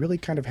actually really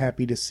kind of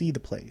happy to see the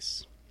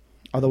place.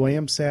 Although I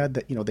am sad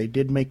that, they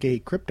did make a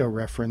crypto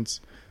reference,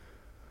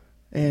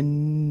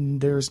 and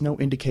there's no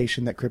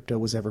indication that crypto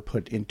was ever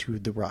put into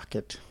the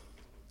rocket,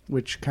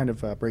 which kind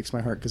of breaks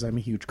my heart because I'm a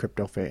huge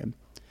crypto fan.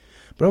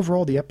 But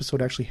overall, the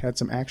episode actually had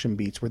some action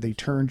beats where they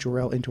turned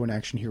Jor-El into an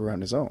action hero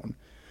on his own.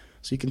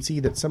 So you can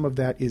see that some of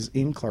that is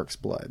in Clark's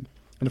blood.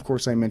 And of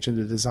course, I mentioned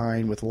the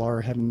design with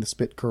Lara having the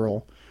spit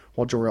curl,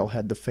 while Jor-El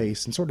had the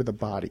face and sort of the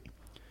body.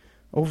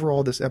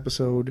 Overall, this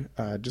episode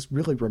just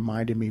really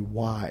reminded me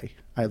why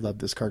I love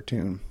this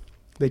cartoon.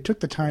 They took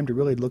the time to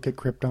really look at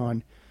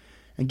Krypton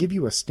and give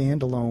you a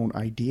standalone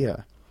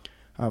idea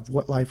of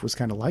what life was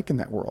kind of like in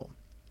that world.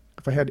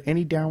 If I had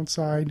any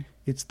downside,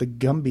 it's the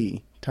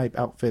Gumby-type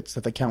outfits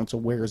that the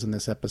Council wears in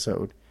this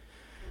episode.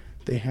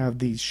 They have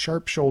these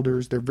sharp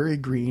shoulders, they're very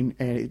green,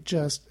 and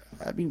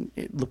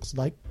it looks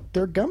like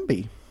they're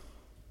Gumby.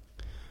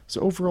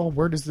 So overall,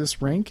 where does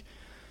this rank?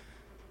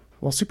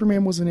 Well,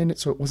 Superman wasn't in it,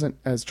 so it wasn't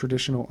as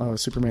traditional a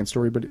Superman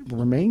story, but it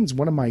remains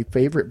one of my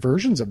favorite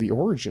versions of the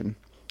origin.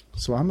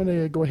 So I'm going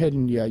to go ahead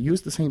and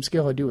use the same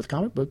scale I do with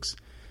comic books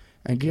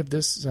and give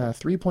this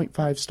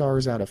 3.5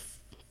 stars out of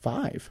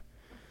 5.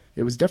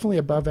 It was definitely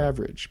above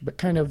average, but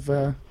kind of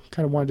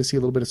wanted to see a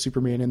little bit of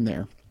Superman in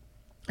there.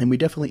 And we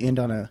definitely end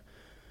on a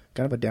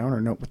kind of a downer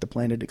note with the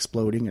planet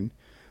exploding, and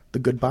the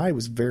goodbye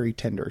was very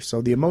tender.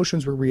 So the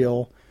emotions were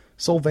real.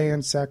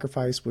 Sylvan's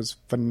sacrifice was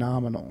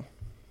phenomenal.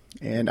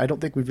 And I don't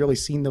think we've really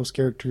seen those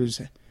characters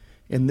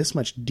in this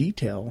much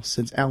detail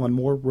since Alan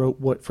Moore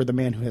wrote What for the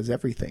Man Who Has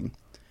Everything,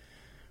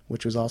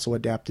 which was also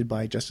adapted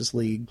by Justice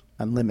League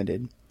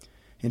Unlimited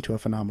into a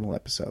phenomenal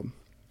episode.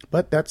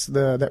 But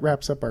that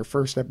wraps up our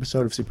first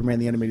episode of Superman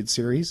the Animated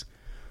Series.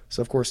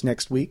 So, of course,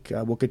 next week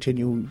we'll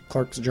continue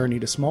Clark's journey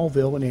to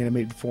Smallville in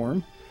animated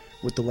form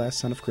with The Last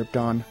Son of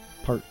Krypton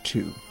Part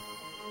 2.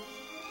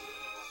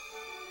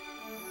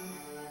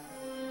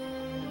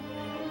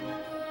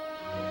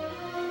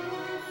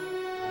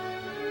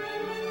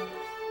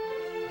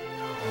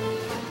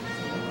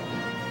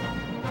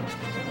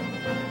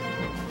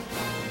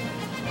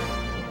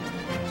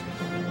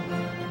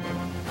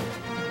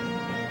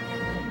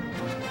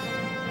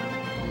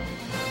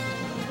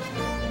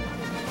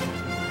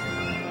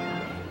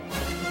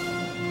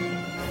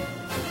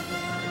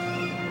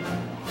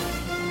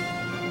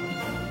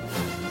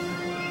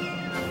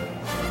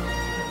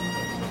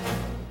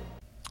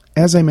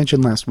 As I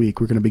mentioned last week,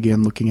 we're going to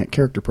begin looking at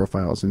character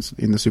profiles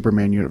in the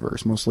Superman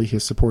universe, mostly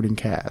his supporting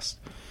cast.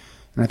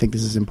 And I think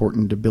this is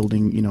important to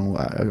building,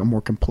 a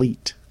more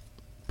complete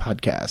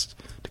podcast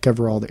to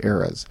cover all the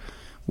eras.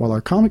 While our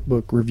comic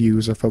book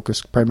reviews are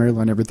focused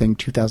primarily on everything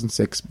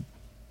 2006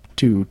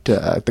 to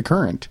the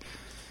current,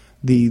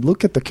 the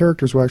look at the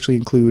characters will actually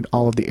include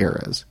all of the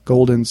eras: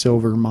 Golden,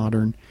 Silver,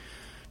 Modern,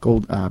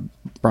 Gold,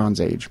 Bronze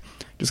Age.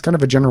 Just kind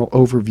of a general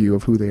overview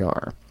of who they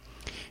are.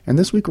 And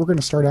this week we're going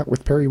to start out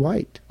with Perry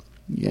White.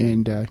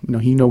 And,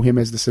 you know him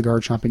as the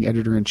cigar-chomping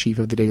editor-in-chief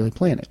of the Daily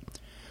Planet.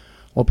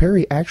 Well,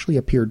 Perry actually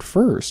appeared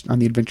first on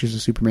the Adventures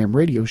of Superman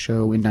radio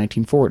show in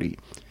 1940,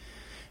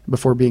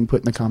 before being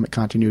put in the comic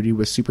continuity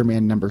with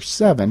Superman number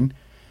 7.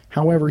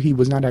 However, he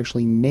was not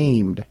actually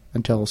named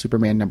until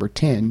Superman number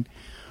 10,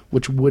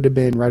 which would have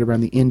been right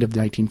around the end of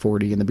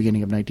 1940 and the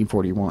beginning of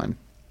 1941.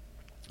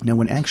 Now,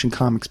 when Action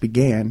Comics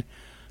began,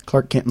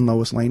 Clark Kent and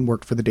Lois Lane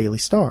worked for the Daily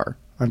Star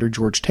under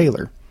George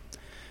Taylor.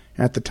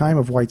 At the time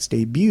of White's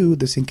debut,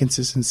 this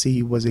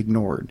inconsistency was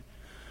ignored.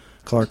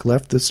 Clark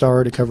left the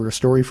Star to cover a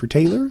story for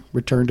Taylor,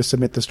 returned to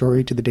submit the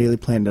story to the Daily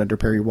Planet under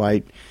Perry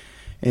White,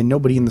 and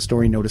nobody in the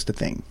story noticed a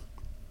thing.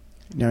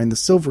 Now, in the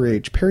Silver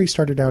Age, Perry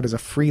started out as a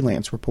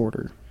freelance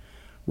reporter,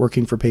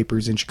 working for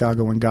papers in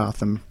Chicago and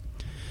Gotham,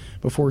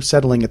 before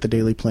settling at the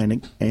Daily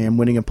Planet and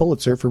winning a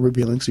Pulitzer for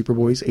revealing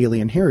Superboy's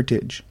alien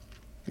heritage.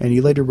 And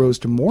he later rose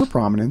to more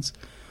prominence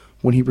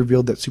when he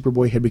revealed that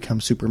Superboy had become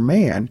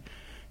Superman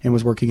and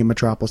was working in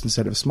Metropolis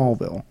instead of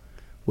Smallville,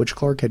 which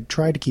Clark had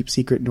tried to keep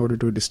secret in order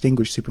to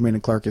distinguish Superman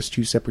and Clark as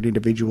two separate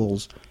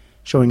individuals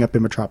showing up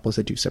in Metropolis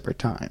at two separate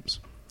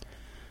times.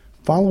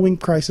 Following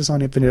Crisis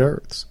on Infinite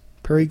Earths,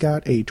 Perry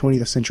got a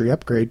 20th century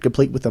upgrade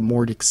complete with a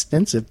more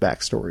extensive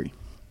backstory.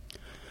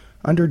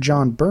 Under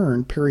John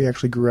Byrne, Perry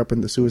actually grew up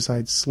in the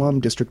suicide slum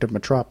district of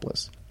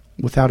Metropolis,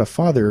 without a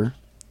father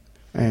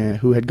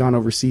who had gone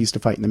overseas to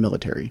fight in the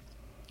military.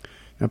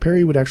 Now,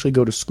 Perry would actually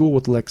go to school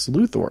with Lex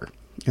Luthor,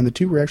 and the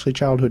two were actually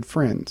childhood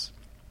friends.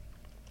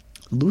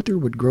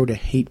 Luthor would grow to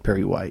hate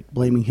Perry White,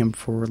 blaming him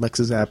for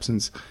Lex's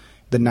absence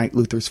the night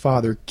Luthor's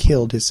father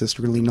killed his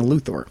sister Lena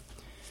Luthor.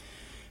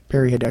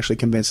 Perry had actually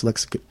convinced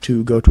Lex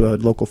to go to a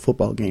local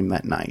football game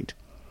that night.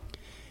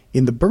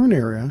 In the Byrne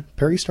era,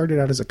 Perry started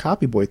out as a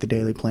copy boy at the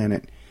Daily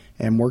Planet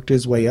and worked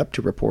his way up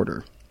to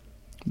reporter.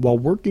 While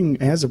working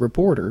as a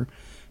reporter,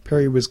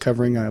 Perry was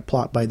covering a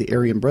plot by the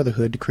Aryan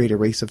Brotherhood to create a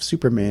race of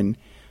supermen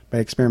by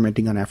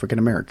experimenting on African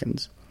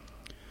Americans.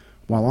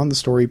 While on the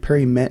story,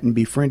 Perry met and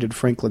befriended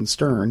Franklin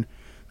Stern,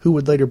 who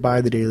would later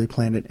buy the Daily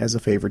Planet as a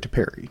favor to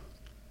Perry.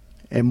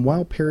 And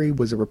while Perry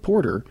was a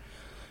reporter,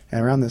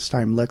 around this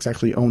time Lex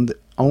actually owned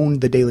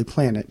the Daily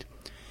Planet,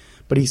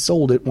 but he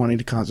sold it wanting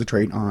to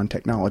concentrate on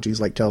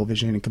technologies like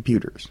television and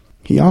computers.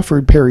 He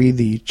offered Perry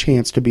the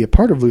chance to be a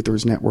part of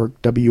Luthor's network,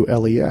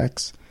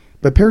 WLEX,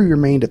 but Perry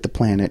remained at the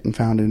Planet and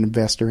found an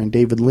investor in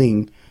David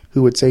Ling,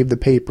 who would save the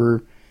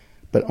paper,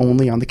 but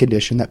only on the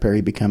condition that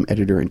Perry become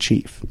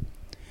editor-in-chief.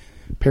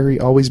 Perry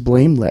always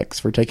blamed Lex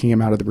for taking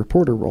him out of the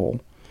reporter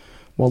role,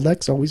 while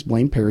Lex always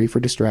blamed Perry for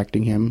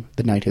distracting him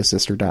the night his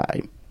sister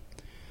died.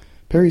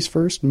 Perry's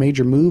first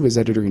major move as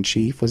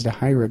editor-in-chief was to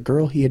hire a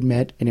girl he had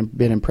met and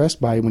been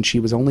impressed by when she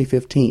was only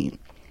 15,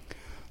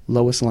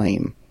 Lois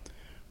Lane.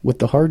 With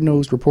the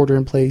hard-nosed reporter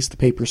in place, the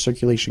paper's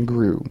circulation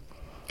grew,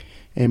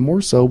 and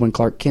more so when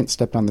Clark Kent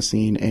stepped on the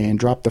scene and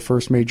dropped the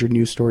first major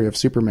news story of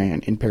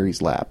Superman in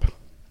Perry's lap.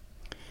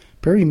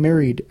 Perry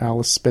married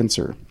Alice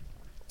Spencer,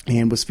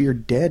 and was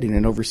feared dead in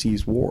an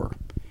overseas war.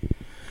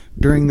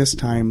 During this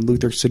time,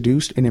 Luthor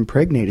seduced and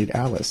impregnated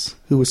Alice,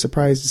 who was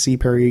surprised to see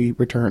Perry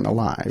return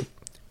alive.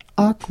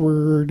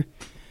 Awkward.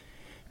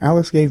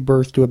 Alice gave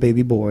birth to a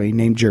baby boy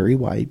named Jerry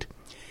White,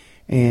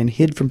 and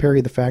hid from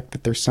Perry the fact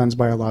that their son's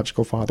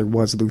biological father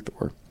was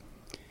Luthor.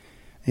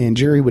 And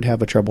Jerry would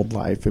have a troubled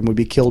life and would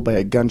be killed by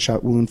a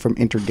gunshot wound from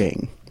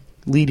Intergang,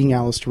 leading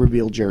Alice to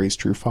reveal Jerry's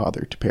true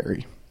father to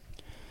Perry.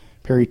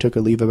 Perry took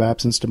a leave of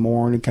absence to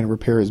mourn and kind of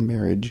repair his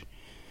marriage.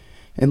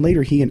 And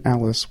later he and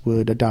Alice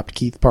would adopt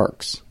Keith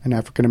Parks, an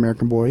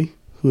African-American boy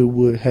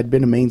who had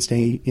been a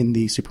mainstay in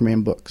the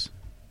Superman books.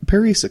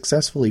 Perry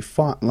successfully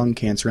fought lung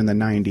cancer in the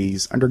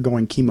 90s,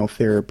 undergoing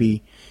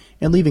chemotherapy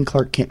and leaving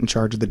Clark Kent in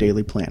charge of the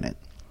Daily Planet.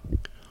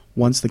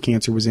 Once the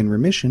cancer was in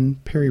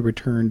remission, Perry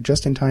returned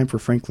just in time for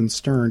Franklin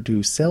Stern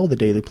to sell the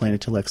Daily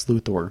Planet to Lex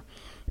Luthor,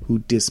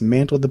 who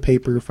dismantled the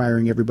paper,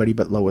 firing everybody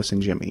but Lois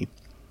and Jimmy.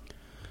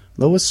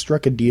 Lois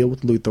struck a deal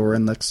with Luthor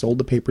and Lex sold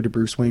the paper to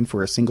Bruce Wayne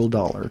for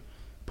 $1,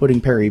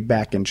 putting Perry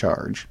back in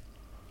charge.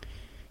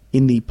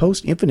 In the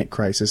post-Infinite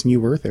Crisis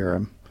New Earth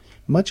era,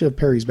 much of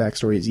Perry's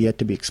backstory is yet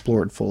to be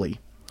explored fully.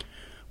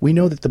 We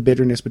know that the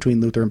bitterness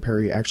between Luthor and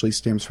Perry actually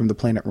stems from the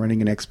Planet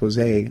running an expose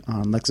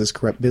on Lex's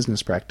corrupt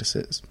business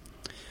practices.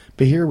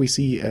 But here we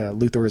see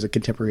Luthor as a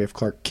contemporary of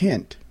Clark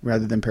Kent,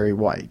 rather than Perry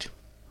White.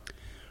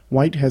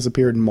 White has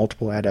appeared in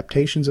multiple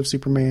adaptations of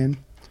Superman.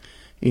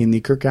 In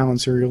the Kirk Alyn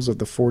serials of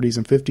the 40s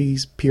and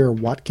 50s, Pierre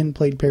Watkin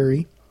played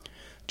Perry.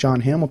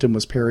 John Hamilton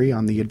was Perry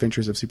on the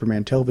Adventures of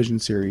Superman television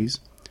series.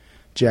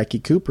 Jackie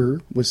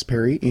Cooper was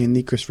Perry in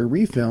the Christopher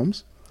Reeve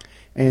films.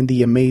 And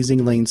the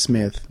amazing Lane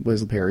Smith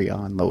was Perry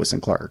on Lois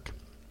and Clark.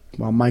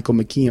 While Michael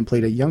McKean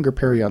played a younger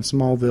Perry on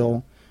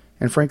Smallville,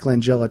 and Frank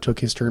Langella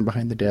took his turn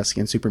behind the desk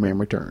in Superman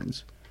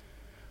Returns.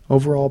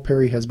 Overall,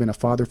 Perry has been a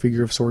father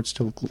figure of sorts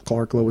to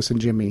Clark, Lois,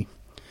 and Jimmy.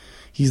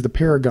 He's the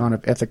paragon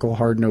of ethical,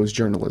 hard-nosed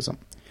journalism.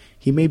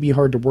 He may be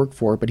hard to work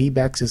for, but he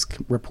backs his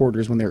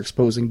reporters when they're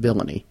exposing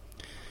villainy.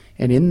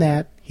 And in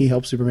that, he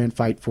helps Superman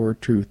fight for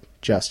truth,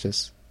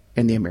 justice,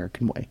 and the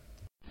American way.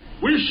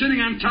 We're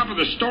sitting on top of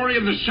the story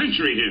of the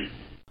century here.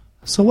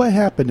 So what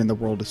happened in the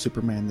world of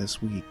Superman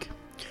this week?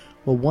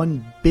 Well,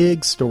 one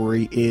big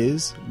story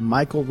is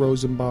Michael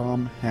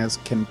Rosenbaum has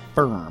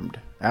confirmed,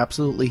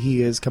 absolutely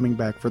he is coming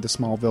back for the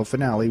Smallville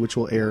finale, which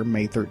will air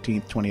May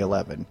 13th,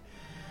 2011.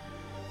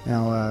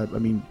 Now,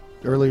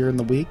 earlier in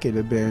the week it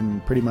had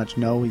been pretty much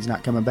no, he's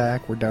not coming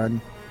back, we're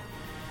done.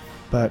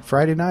 But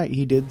Friday night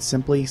he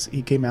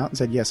came out and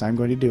said, yes, I'm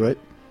going to do it.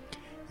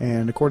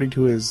 And according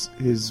to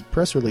his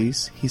press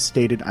release, he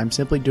stated, I'm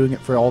simply doing it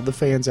for all the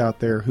fans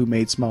out there who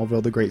made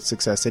Smallville the great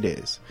success it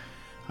is.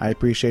 I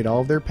appreciate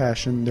all of their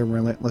passion, their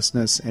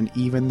relentlessness, and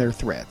even their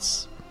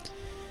threats.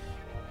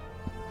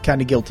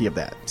 Kind of guilty of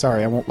that.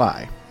 Sorry, I won't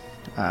lie.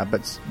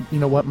 But you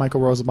know what?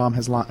 Michael Rosenbaum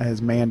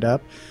has manned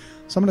up.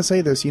 So I'm going to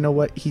say this. You know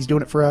what? He's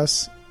doing it for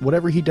us.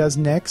 Whatever he does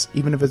next,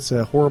 even if it's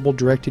a horrible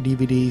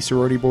direct-to-DVD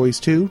Sorority Boys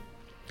 2,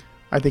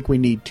 I think we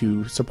need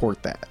to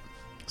support that.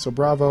 So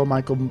bravo,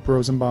 Michael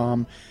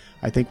Rosenbaum.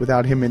 I think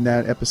without him in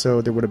that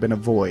episode, there would have been a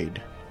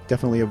void.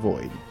 Definitely a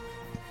void.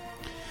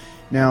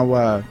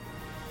 Now,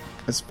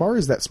 as far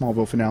as that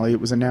Smallville finale,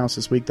 it was announced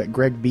this week that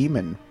Greg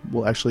Beeman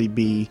will actually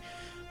be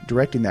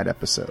directing that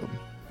episode.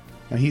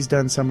 Now, he's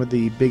done some of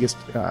the biggest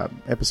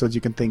episodes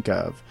you can think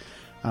of.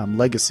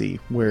 Legacy,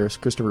 where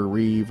Christopher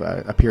Reeve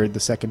appeared the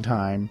second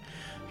time.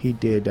 He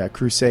did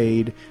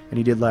Crusade, and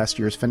he did last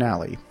year's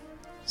finale.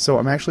 So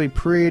I'm actually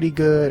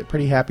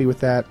pretty happy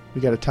with that.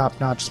 We got a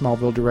top-notch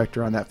Smallville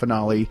director on that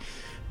finale.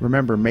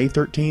 Remember, May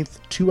 13th,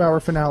 2-hour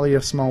finale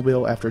of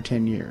Smallville after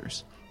 10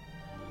 years.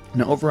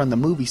 Now, over on the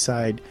movie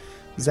side,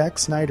 Zack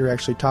Snyder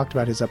actually talked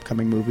about his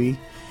upcoming movie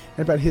and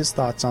about his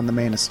thoughts on the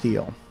Man of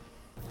Steel.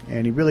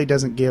 And he really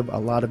doesn't give a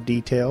lot of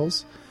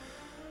details,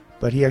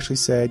 but he actually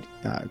said,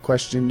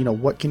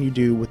 what can you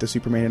do with the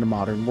Superman in a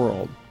modern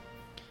world?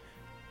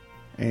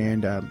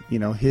 And,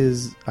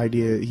 his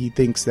idea, he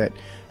thinks that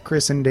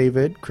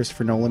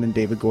Christopher Nolan and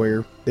David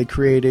Goyer, they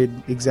created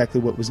exactly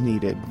what was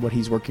needed, what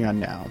he's working on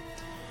now.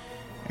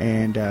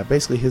 And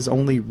basically his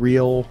only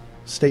real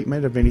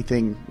statement of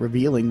anything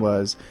revealing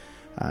was,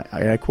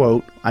 I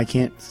quote, I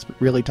can't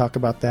really talk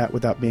about that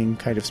without being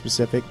kind of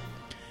specific,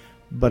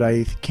 but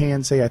I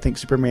can say I think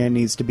Superman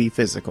needs to be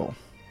physical.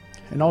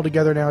 And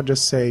altogether now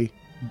just say,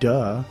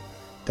 duh,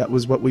 that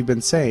was what we've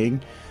been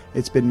saying.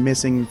 It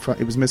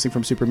was missing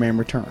from Superman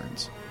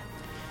Returns.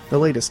 The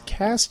latest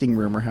casting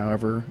rumor,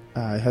 however,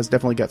 has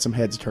definitely got some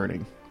heads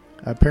turning.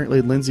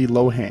 Apparently Lindsay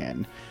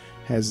Lohan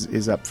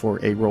is up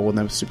for a role in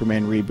the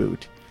Superman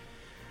reboot.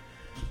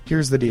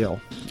 Here's the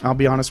deal. I'll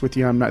be honest with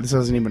you, this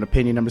isn't even an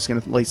opinion, I'm just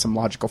going to lay some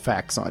logical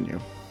facts on you.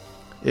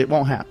 It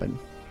won't happen.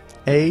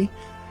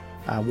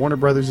 Warner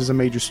Brothers is a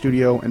major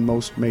studio, and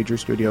most major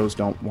studios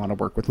don't want to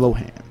work with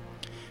Lohan.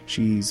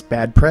 She's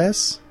bad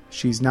press,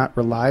 she's not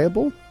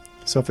reliable,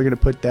 so if they're going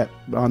to put that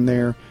on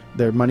there,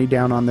 their money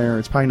down on there,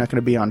 it's probably not going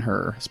to be on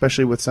her,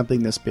 especially with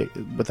something this big,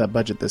 with a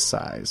budget this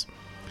size.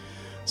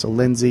 So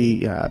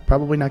Lindsay,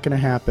 probably not going to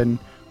happen.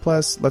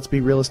 Plus, let's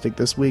be realistic,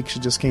 this week she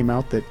just came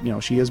out that,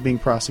 she is being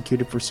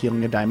prosecuted for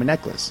stealing a diamond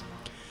necklace.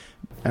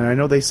 And I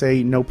know they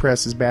say no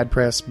press is bad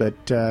press,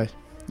 but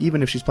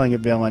even if she's playing a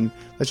villain,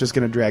 that's just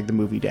going to drag the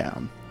movie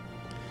down.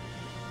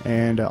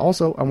 And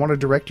also, I want to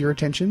direct your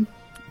attention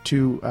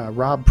to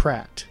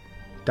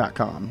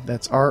RobPratt.com.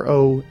 That's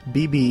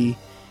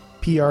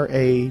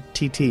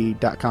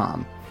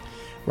RobBPratt.com.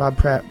 Rob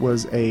Pratt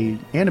was a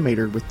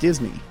animator with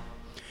Disney,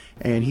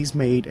 and he's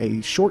made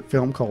a short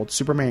film called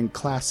Superman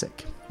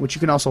Classic, which you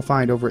can also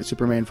find over at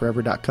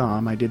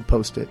SupermanForever.com. I did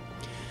post it.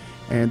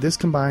 And this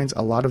combines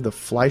a lot of the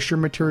Fleischer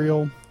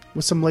material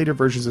with some later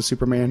versions of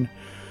Superman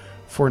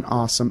for an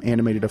awesome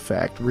animated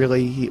effect.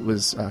 Really, it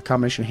was a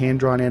combination of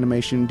hand-drawn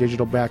animation,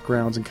 digital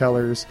backgrounds, and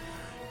colors.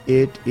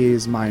 It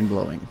is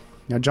mind-blowing.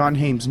 Now, John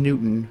Haymes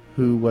Newton,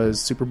 who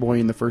was Superboy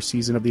in the first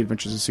season of The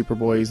Adventures of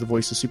Superboy, is the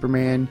voice of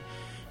Superman.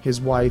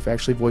 His wife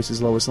actually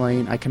voices Lois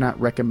Lane. I cannot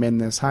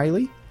recommend this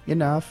highly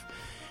enough.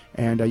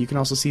 And you can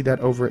also see that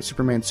over at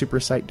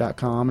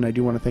SupermanSupersite.com. And I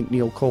do want to thank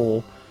Neil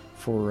Cole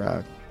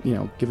for,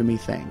 giving me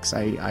thanks.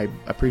 I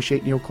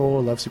appreciate Neil Cole.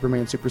 I love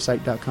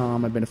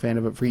SupermanSupersite.com. I've been a fan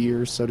of it for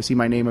years. So to see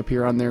my name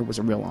appear on there was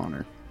a real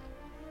honor.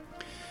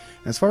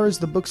 As far as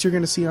the books you're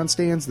going to see on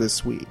stands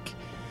this week,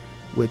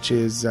 which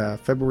is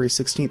February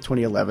 16th,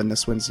 2011,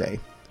 this Wednesday,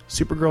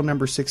 Supergirl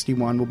number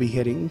 61 will be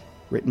hitting,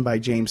 written by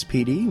James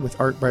Peedy, with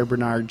art by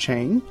Bernard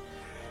Chang,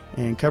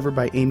 and covered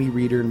by Amy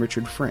Reeder and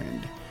Richard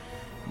Friend,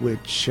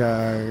 which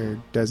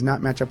does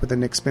not match up with the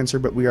Nick Spencer,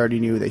 but we already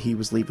knew that he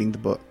was leaving the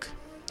book,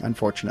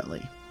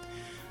 unfortunately.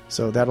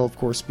 So that'll, of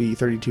course, be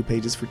 32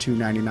 pages for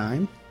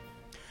 $2.99.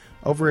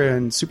 Over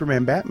in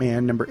Superman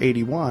Batman number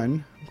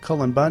 81,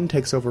 Cullen Bunn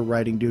takes over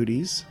writing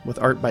duties, with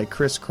art by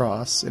Chris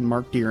Cross and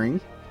Mark Deering,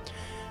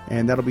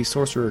 and that'll be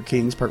Sorcerer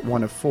Kings Part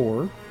 1 of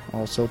 4,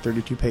 also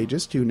 32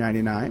 pages,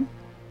 $2.99.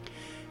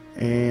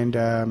 And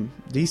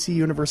DC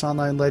Universe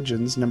Online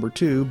Legends number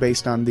 2,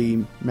 based on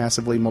the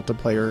massively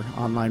multiplayer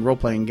online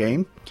role-playing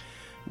game,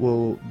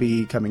 will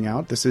be coming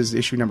out. This is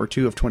issue number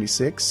 2 of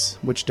 26,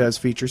 which does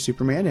feature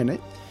Superman in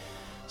it.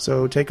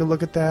 So take a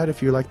look at that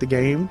if you like the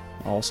game.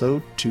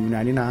 Also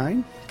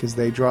 $2.99, because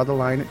they draw the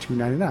line at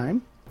 $2.99.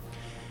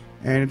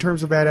 And in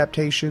terms of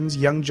adaptations,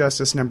 Young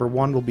Justice number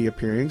 1 will be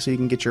appearing, so you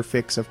can get your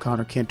fix of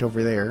Connor Kent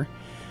over there.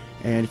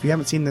 And if you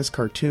haven't seen this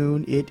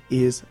cartoon, it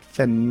is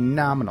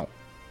phenomenal.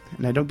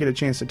 And I don't get a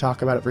chance to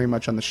talk about it very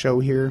much on the show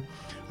here.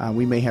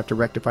 We may have to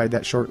rectify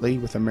that shortly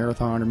with a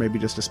marathon or maybe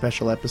just a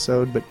special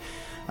episode, but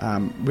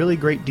really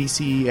great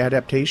DC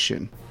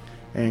adaptation.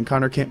 And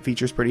Connor Kent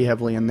features pretty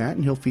heavily in that,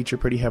 and he'll feature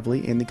pretty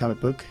heavily in the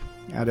comic book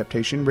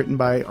adaptation, written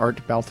by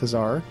Art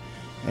Balthazar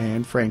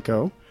and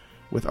Franco,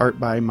 with art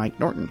by Mike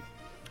Norton,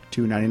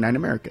 $2.99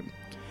 American.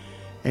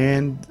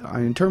 And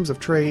in terms of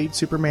trade,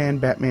 Superman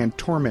Batman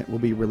Torment will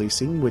be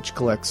releasing, which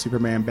collects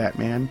Superman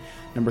Batman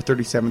number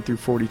 37 through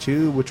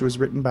 42, which was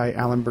written by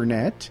Alan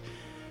Burnett,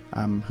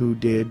 who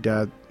did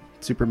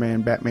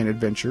Superman Batman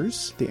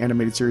Adventures, the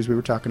animated series we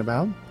were talking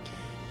about,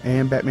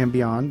 and Batman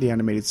Beyond, the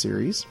animated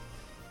series.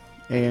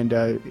 And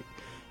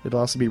it'll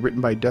also be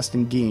written by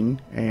Dustin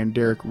Geen and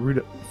Derek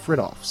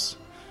Fridolfs.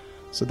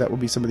 So that will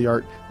be some of the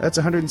art. That's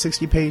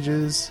 160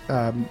 pages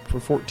for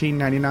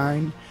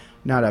 $14.99.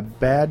 Not a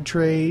bad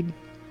trade,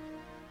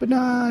 but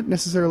not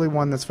necessarily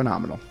one that's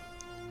phenomenal.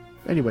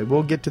 Anyway,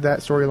 we'll get to that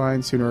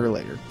storyline sooner or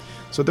later.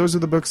 So those are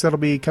the books that'll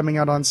be coming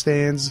out on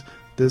stands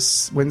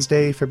this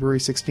Wednesday, February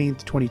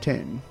 16th,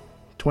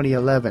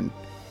 2011.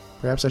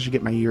 Perhaps I should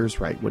get my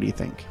years right. What do you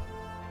think?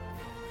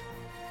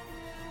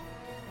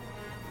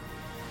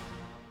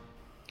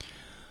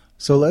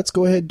 So let's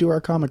go ahead and do our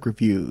comic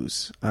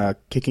reviews.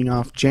 Kicking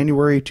off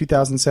January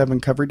 2007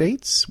 cover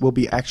dates will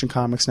be Action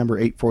Comics number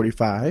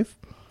 845,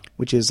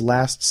 which is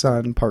Last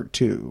Son Part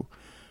 2.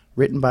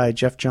 Written by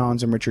Jeff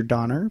Johns and Richard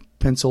Donner,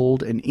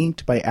 penciled and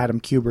inked by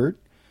Adam Kubert,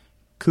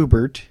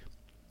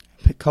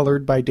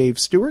 colored by Dave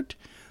Stewart,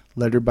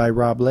 lettered by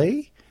Rob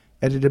Lay,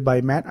 edited by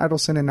Matt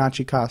Idelson and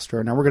Nachi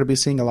Castro. Now we're going to be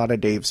seeing a lot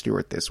of Dave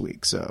Stewart this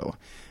week, so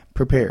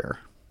prepare.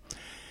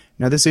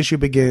 Now this issue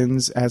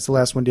begins, as the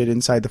last one did,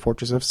 inside the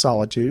Fortress of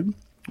Solitude,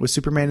 with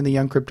Superman and the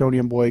young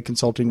Kryptonian boy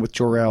consulting with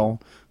Jor-El,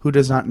 who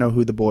does not know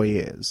who the boy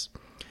is.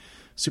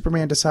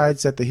 Superman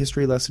decides that the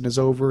history lesson is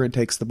over and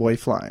takes the boy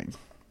flying.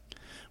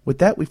 With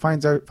that, we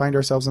find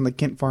ourselves on the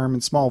Kent farm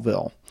in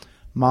Smallville.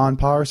 Ma and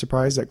Pa are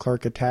surprised that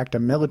Clark attacked a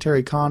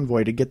military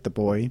convoy to get the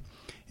boy,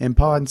 and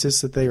Pa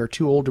insists that they are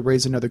too old to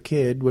raise another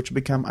kid, which will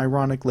become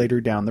ironic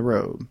later down the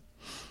road.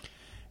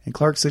 And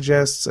Clark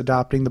suggests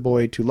adopting the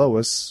boy to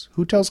Lois,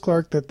 who tells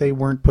Clark that they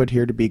weren't put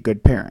here to be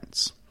good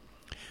parents.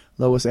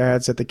 Lois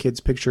adds that the kid's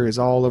picture is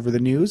all over the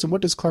news, and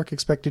what does Clark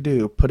expect to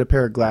do? Put a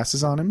pair of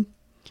glasses on him?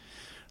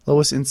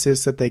 Lois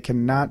insists that they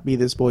cannot be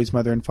this boy's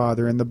mother and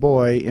father, and the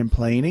boy, in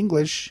plain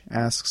English,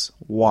 asks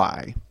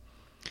why.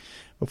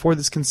 Before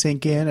this can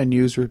sink in, a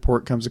news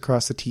report comes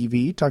across the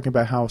TV talking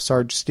about how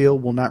Sarge Steele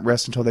will not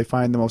rest until they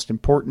find the most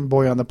important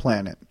boy on the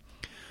planet.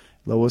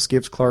 Lois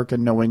gives Clark a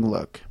knowing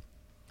look.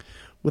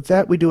 With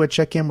that, we do a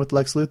check-in with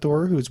Lex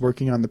Luthor, who's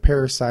working on the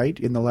parasite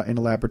in a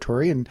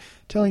laboratory, and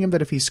telling him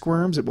that if he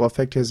squirms, it will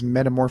affect his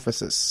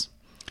metamorphosis.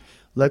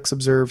 Lex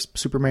observes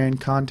Superman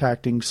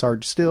contacting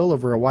Sarge Steele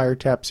over a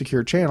wiretap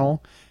secure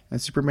channel,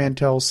 and Superman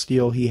tells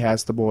Steele he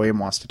has the boy and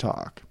wants to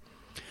talk.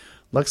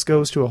 Lex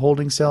goes to a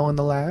holding cell in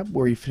the lab,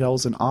 where he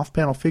tells an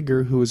off-panel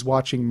figure who is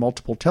watching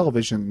multiple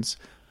televisions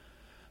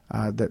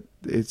that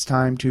it's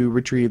time to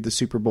retrieve the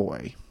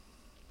Superboy.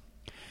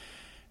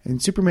 And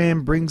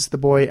Superman brings the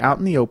boy out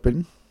in the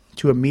open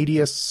to a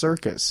media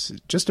circus,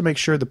 just to make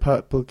sure the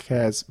public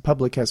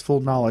has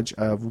full knowledge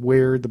of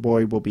where the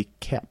boy will be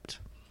kept.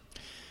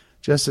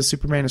 Just as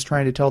Superman is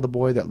trying to tell the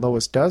boy that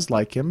Lois does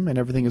like him and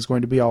everything is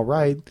going to be all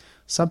right,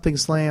 something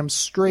slams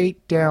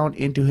straight down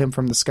into him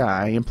from the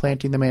sky,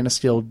 implanting the Man of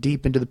Steel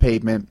deep into the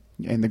pavement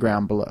and the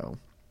ground below.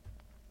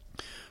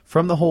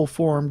 From the hole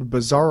formed,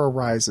 Bizarro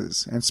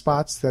rises and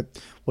spots that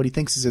what he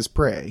thinks is his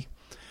prey.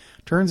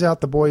 Turns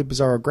out the boy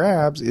Bizarro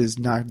grabs is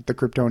not the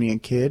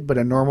Kryptonian kid, but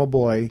a normal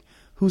boy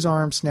whose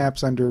arm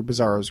snaps under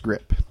Bizarro's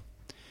grip.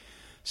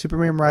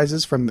 Superman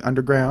rises from the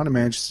underground and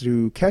manages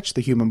to catch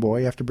the human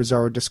boy after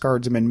Bizarro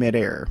discards him in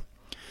midair.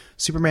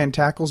 Superman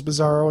tackles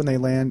Bizarro and they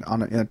land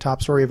in the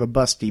top story of a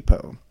bus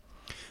depot.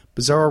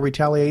 Bizarro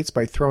retaliates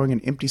by throwing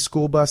an empty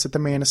school bus at the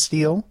Man of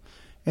Steel,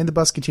 and the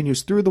bus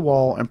continues through the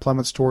wall and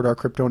plummets toward our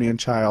Kryptonian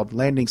child,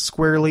 landing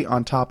squarely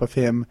on top of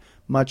him,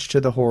 much to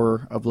the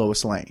horror of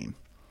Lois Lane.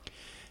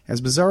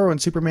 As Bizarro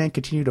and Superman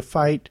continue to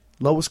fight,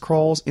 Lois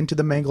crawls into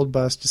the mangled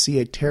bus to see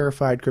a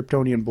terrified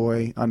Kryptonian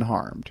boy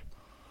unharmed.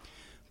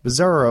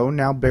 Bizarro,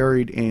 now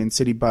buried in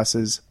city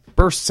buses,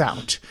 bursts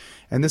out,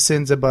 and this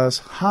sends a bus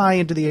high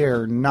into the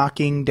air,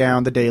 knocking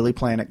down the Daily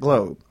Planet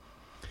globe.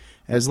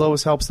 As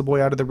Lois helps the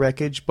boy out of the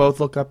wreckage,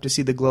 both look up to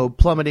see the globe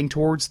plummeting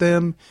towards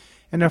them,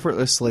 and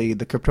effortlessly,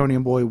 the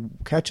Kryptonian boy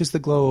catches the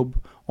globe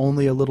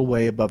only a little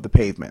way above the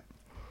pavement.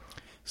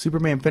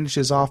 Superman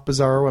finishes off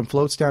Bizarro and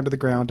floats down to the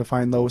ground to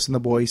find Lois and the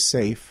boys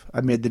safe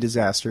amid the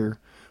disaster,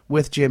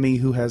 with Jimmy,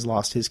 who has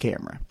lost his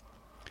camera.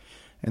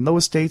 And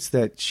Lois states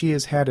that she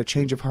has had a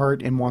change of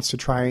heart and wants to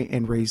try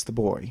and raise the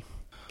boy.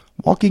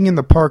 Walking in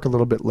the park a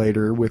little bit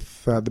later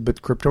with the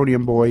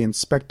Kryptonian boy in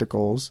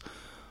spectacles,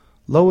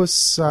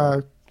 Lois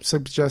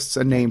suggests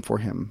a name for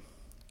him: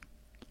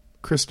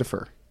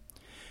 Christopher.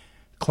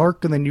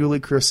 Clark and the newly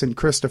christened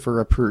Christopher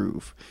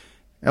approve.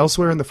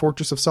 Elsewhere in the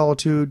Fortress of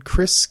Solitude,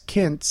 Chris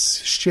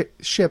Kent's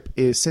ship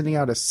is sending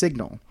out a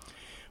signal,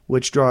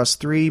 which draws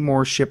 3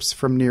 more ships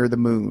from near the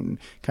moon,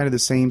 kind of the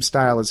same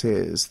style as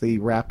his, the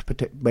wrapped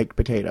baked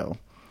potato.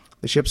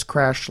 The ships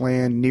crash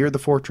land near the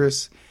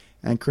fortress,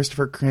 and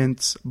Christopher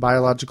Kent's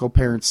biological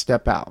parents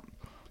step out.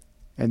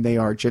 And they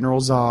are General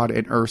Zod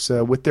and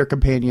Ursa with their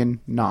companion,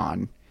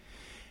 Non.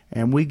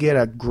 And we get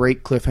a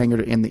great cliffhanger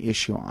to end the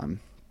issue on.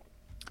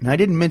 Now, I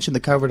didn't mention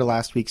the cover to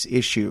last week's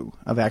issue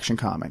of Action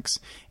Comics,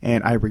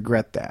 and I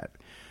regret that.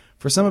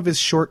 For some of his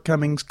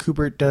shortcomings,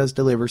 Kubert does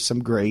deliver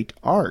some great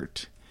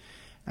art.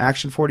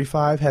 Action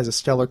 45 has a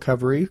stellar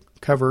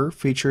cover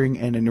featuring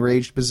an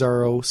enraged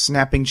Bizarro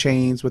snapping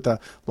chains with a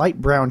light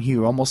brown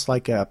hue, almost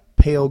like a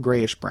pale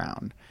grayish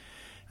brown.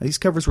 Now, these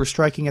covers were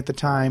striking at the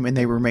time, and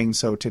they remain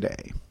so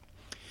today.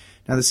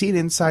 Now, the scene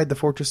inside the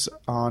fortress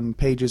on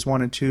pages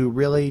 1 and 2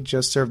 really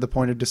just serve the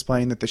point of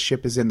displaying that the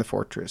ship is in the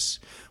fortress,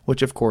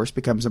 which of course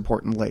becomes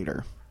important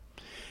later.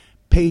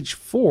 Page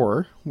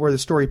 4, where the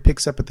story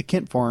picks up at the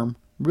Kent farm,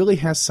 really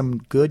has some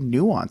good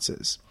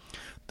nuances.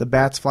 The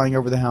bats flying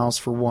over the house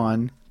for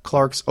one,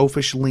 Clark's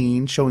oafish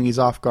lean showing he's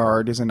off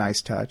guard is a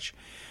nice touch,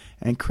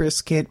 and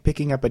Chris Kent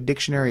picking up a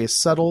dictionary is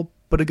subtle,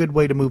 but a good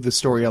way to move the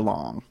story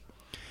along.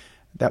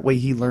 That way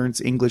he learns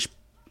English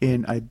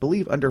in, I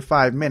believe, under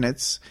 5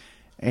 minutes,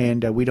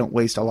 and we don't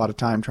waste a lot of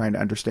time trying to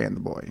understand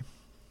the boy.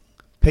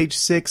 Page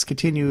 6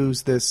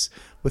 continues this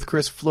with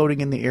Chris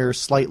floating in the air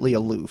slightly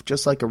aloof,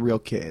 just like a real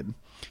kid.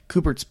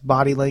 Kubert's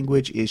body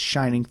language is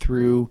shining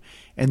through,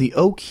 and the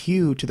oak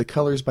hue to the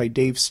colors by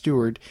Dave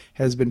Stewart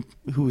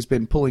who's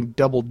been pulling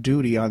double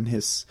duty on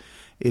his,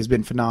 has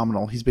been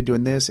phenomenal. He's been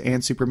doing this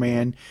and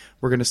Superman.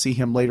 We're going to see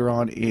him later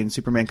on in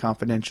Superman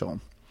Confidential.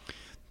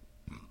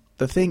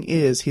 The thing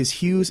is, his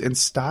hues and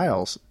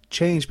styles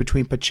change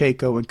between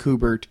Pacheco and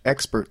Kubert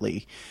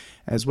expertly,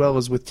 as well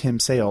as with Tim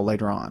Sale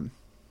later on.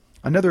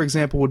 Another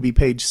example would be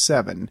page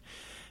 7,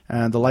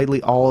 the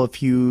lightly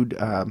olive-hued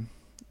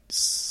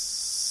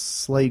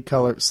slate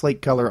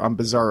color on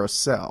Bizarro's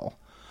cell.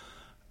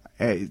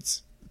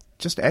 It's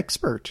just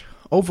expert.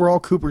 Overall,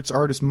 Kubert's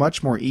art is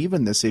much more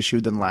even this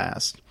issue than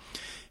last.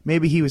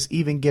 Maybe he was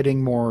even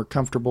getting more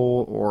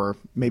comfortable, or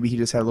maybe he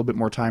just had a little bit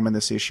more time on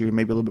this issue,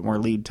 maybe a little bit more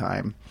lead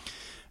time.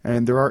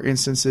 And there are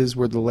instances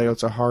where the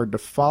layouts are hard to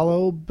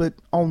follow, but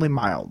only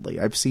mildly.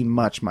 I've seen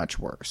much, much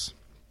worse.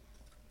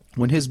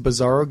 When his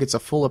Bizarro gets a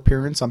full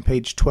appearance on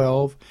page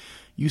 12,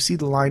 you see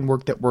the line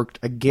work that worked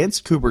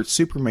against Kubert's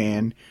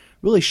Superman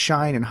really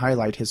shine and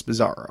highlight his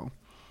Bizarro.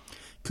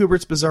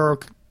 Kubert's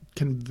Bizarro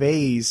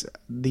conveys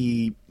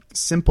the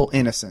simple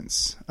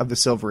innocence of the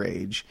Silver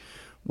Age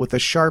with the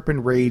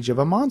sharpened rage of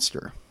a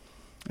monster.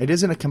 It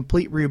isn't a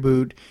complete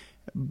reboot,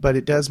 but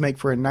it does make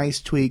for a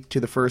nice tweak to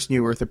the first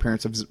New Earth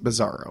appearance of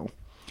Bizarro.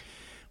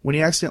 When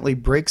he accidentally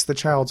breaks the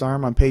child's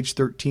arm on page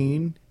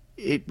 13,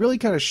 it really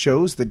kind of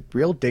shows the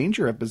real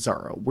danger of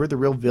Bizarro, where the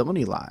real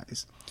villainy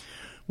lies.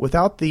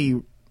 Without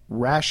the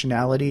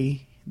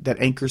rationality that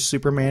anchors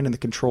Superman in the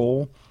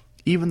control,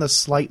 even the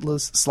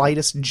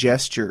slightest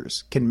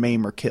gestures can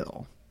maim or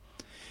kill.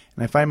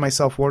 And I find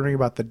myself wondering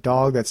about the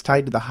dog that's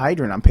tied to the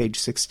hydrant on page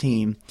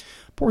 16.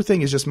 Poor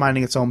thing is just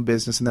minding its own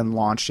business and then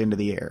launched into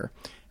the air.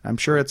 I'm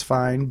sure it's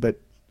fine, but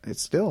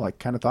it's still, I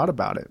kind of thought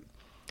about it.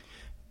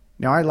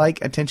 Now, I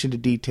like attention to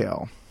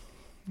detail.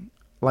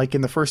 Like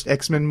in the first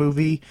X-Men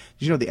movie,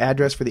 did you know the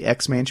address for the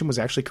X-Mansion was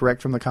actually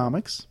correct from the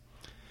comics?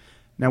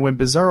 Now, when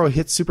Bizarro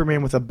hits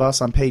Superman with a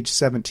bus on page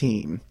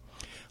 17,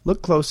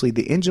 look closely,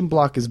 the engine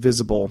block is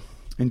visible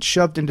and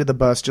shoved into the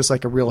bus just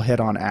like a real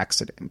head-on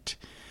accident.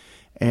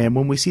 And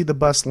when we see the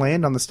bus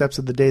land on the steps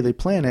of the Daily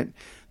Planet,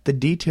 the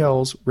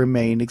details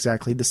remain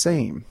exactly the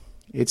same.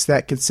 It's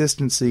that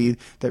consistency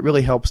that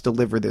really helps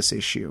deliver this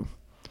issue.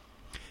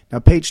 Now,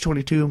 page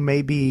 22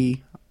 might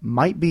be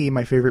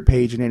my favorite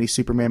page in any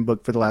Superman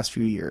book for the last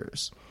few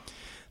years.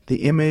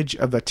 The image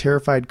of a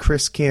terrified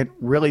Chris Kent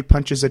really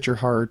punches at your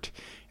heart,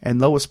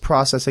 and Lois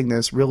processing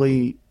this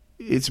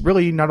it's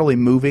really not only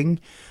moving,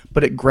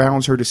 but it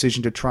grounds her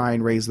decision to try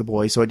and raise the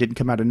boy, so it didn't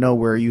come out of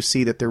nowhere. You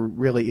see that there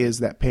really is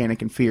that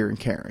panic and fear and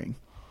caring.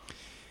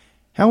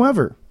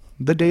 However,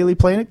 the Daily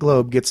Planet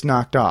globe gets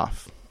knocked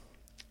off.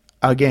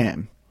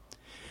 Again.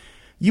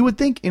 You would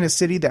think in a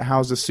city that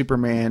houses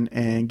Superman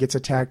and gets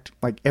attacked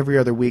like every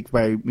other week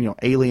by,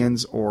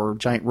 aliens or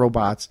giant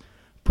robots,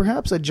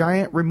 perhaps a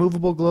giant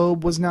removable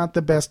globe was not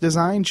the best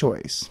design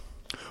choice.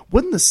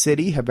 Wouldn't the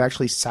city have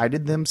actually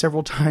cited them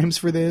several times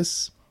for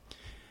this?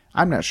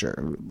 I'm not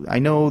sure. I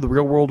know the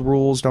real world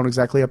rules don't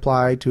exactly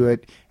apply to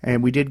it,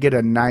 and we did get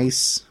a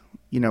nice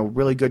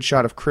really good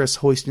shot of Chris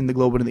hoisting the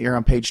globe into the air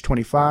on page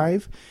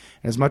 25.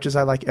 And as much as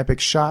I like epic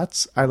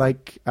shots, I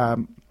like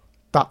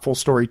thoughtful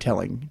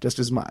storytelling just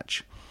as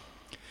much.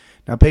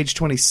 Now, page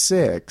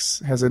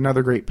 26 has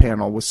another great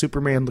panel with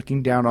Superman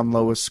looking down on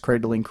Lois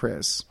cradling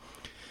Chris.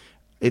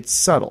 It's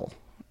subtle,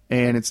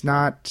 and it's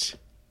not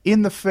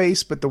in the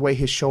face, but the way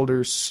his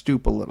shoulders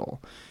stoop a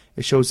little.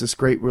 It shows this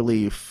great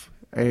relief,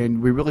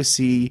 and we really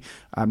see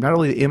not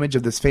only the image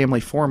of this family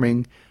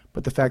forming,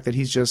 but the fact that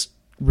he's just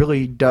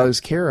really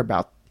does care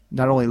about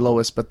not only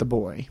Lois, but the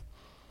boy.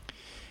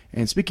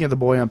 And speaking of the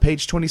boy, on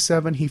page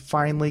 27, he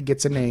finally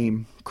gets a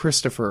name,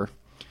 Christopher.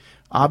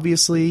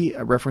 Obviously,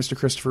 a reference to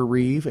Christopher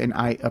Reeve, and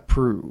I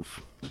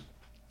approve.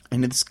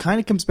 And this kind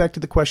of comes back to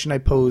the question I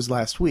posed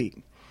last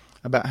week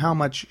about how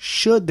much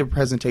should the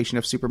presentation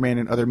of Superman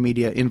in other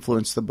media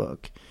influence the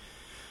book.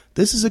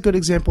 This is a good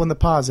example in the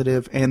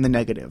positive and the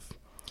negative.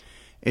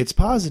 It's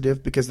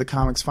positive because the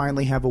comics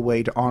finally have a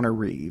way to honor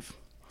Reeve.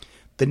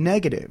 The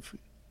negative,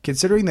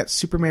 considering that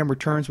Superman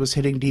Returns was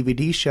hitting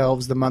DVD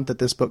shelves the month that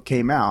this book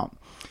came out,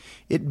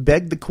 it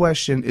begged the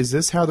question, is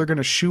this how they're going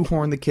to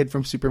shoehorn the kid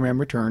from Superman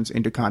Returns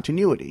into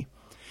continuity?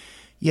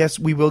 Yes,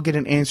 we will get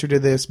an answer to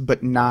this,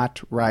 but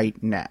not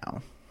right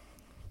now.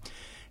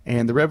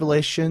 And the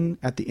revelation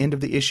at the end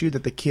of the issue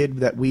that the kid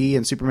that we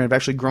and Superman have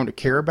actually grown to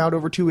care about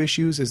over 2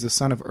 issues is the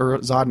son of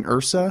Zod and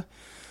Ursa,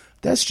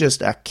 that's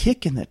just a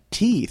kick in the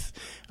teeth.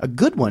 A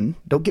good one,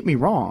 don't get me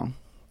wrong,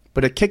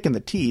 but a kick in the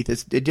teeth.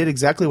 It did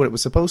exactly what it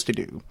was supposed to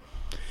do.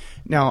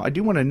 Now, I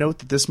do want to note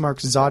that this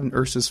marks Zod and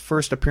Ursa's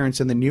first appearance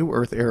in the New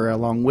Earth era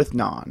along with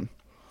Non.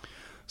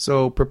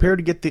 So prepare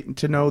to get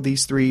to know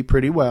these 3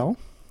 pretty well.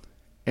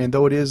 And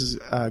though it is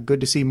good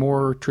to see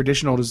more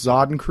traditional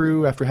Zod and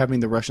crew after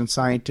having the Russian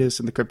scientists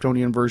and the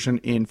Kryptonian version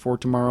in For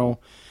Tomorrow,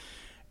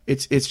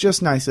 it's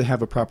just nice to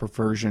have a proper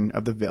version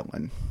of the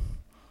villain.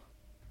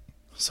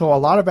 So a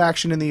lot of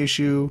action in the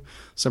issue,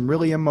 some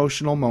really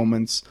emotional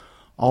moments.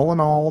 All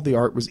in all, the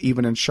art was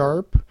even and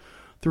sharp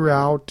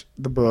throughout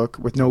the book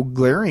with no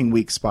glaring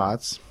weak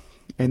spots.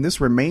 And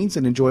this remains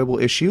an enjoyable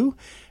issue,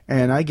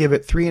 and I give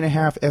it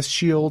 3.5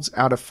 S-Shields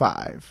out of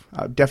 5.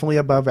 Definitely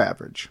above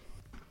average.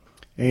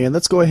 And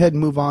let's go ahead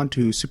and move on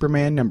to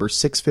Superman number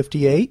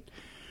 658,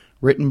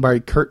 written by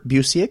Kurt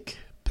Busiek,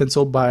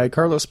 penciled by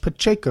Carlos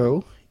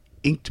Pacheco,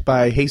 inked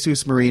by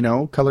Jesus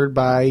Marino, colored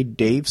by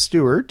Dave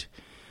Stewart,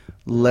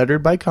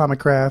 lettered by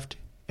Comicraft,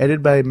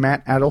 edited by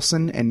Matt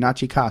Adelson and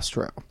Nachi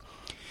Castro.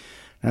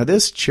 Now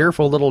this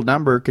cheerful little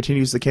number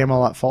continues the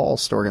Camelot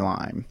Falls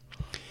storyline.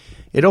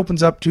 It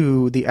opens up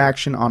to the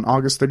action on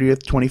August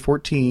 30th,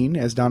 2014,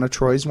 as Donna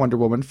Troy's Wonder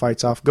Woman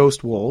fights off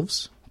Ghost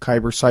Wolves,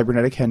 Kyber's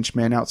cybernetic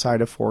henchmen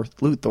outside of Fort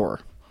Luthor.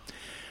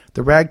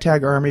 The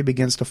ragtag army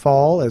begins to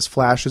fall as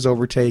Flash is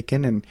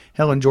overtaken, and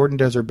Helen Jordan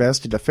does her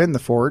best to defend the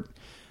fort,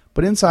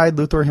 but inside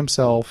Luthor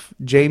himself,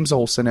 James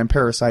Olsen and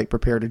Parasite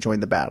prepare to join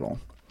the battle.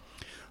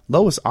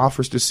 Lois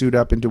offers to suit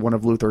up into one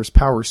of Luthor's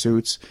power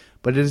suits,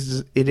 but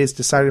it is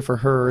decided for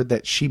her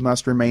that she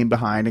must remain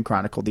behind and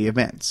chronicle the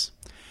events.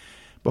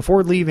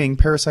 Before leaving,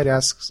 Parasite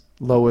asks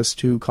Lois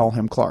to call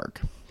him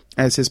Clark,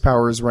 as his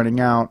power is running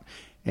out,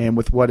 and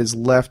with what is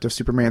left of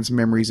Superman's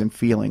memories and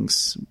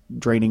feelings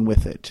draining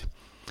with it.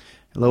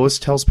 Lois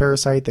tells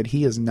Parasite that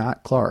he is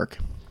not Clark,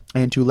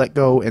 and to let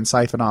go and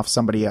siphon off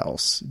somebody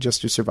else,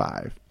 just to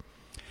survive.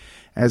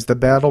 As the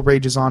battle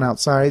rages on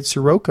outside,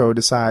 Sirocco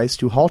decides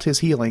to halt his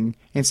healing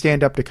and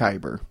stand up to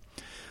Kyber.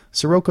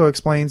 Sirocco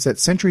explains that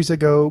centuries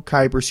ago,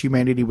 Kyber's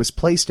humanity was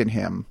placed in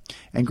him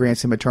and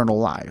grants him eternal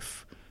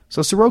life.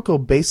 So Sirocco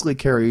basically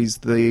carries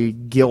the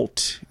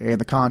guilt and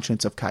the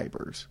conscience of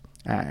Kyber's.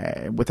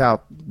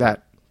 Without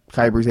that,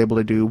 Kyber is able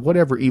to do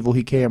whatever evil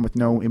he can with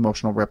no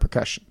emotional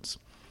repercussions.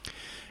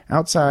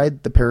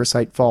 Outside, the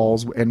Parasite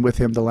falls, and with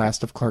him the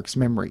last of Clark's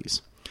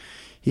memories.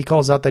 He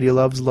calls out that he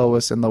loves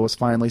Lois, and Lois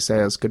finally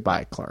says,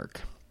 "Goodbye,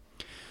 Clark."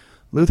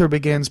 Luthor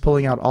begins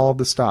pulling out all of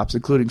the stops,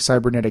 including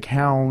cybernetic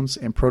hounds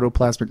and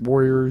protoplasmic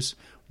warriors,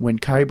 when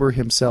Kyber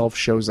himself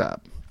shows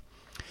up.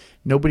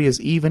 Nobody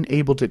is even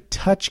able to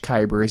touch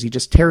Kyber as he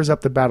just tears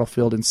up the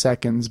battlefield in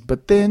seconds,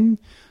 but then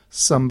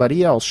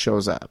somebody else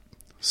shows up.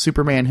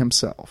 Superman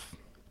himself.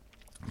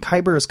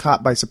 Kyber is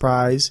caught by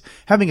surprise,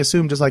 having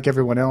assumed just like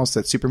everyone else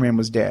that Superman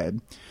was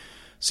dead.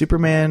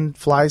 Superman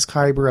flies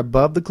Kyber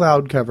above the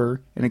cloud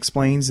cover and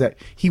explains that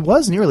he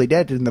was nearly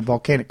dead in the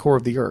volcanic core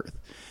of the Earth,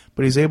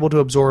 but he's able to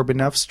absorb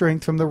enough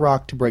strength from the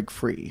rock to break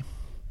free.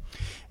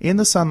 In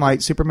the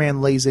sunlight,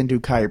 Superman lays into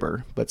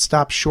Kyber, but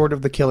stops short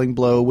of the killing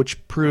blow,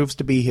 which proves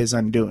to be his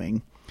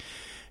undoing,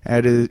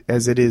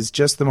 as it is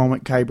just the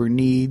moment Kyber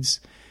needs,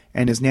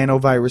 and his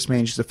nanovirus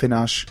manages to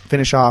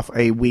finish off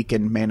a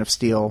weakened Man of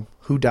Steel,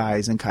 who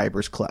dies in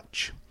Kyber's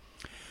clutch.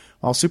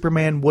 While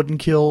Superman wouldn't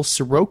kill,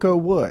 Sirocco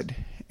would,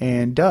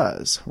 and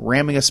does,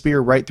 ramming a spear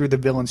right through the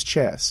villain's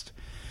chest.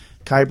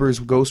 Kyber's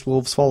ghost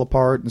wolves fall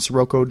apart, and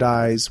Sirocco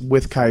dies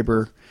with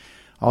Kyber,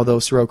 although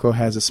Sirocco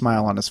has a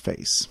smile on his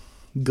face.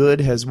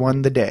 Good has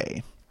won the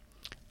day.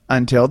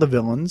 Until the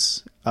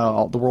villains,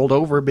 the world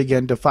over,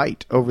 begin to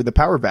fight over the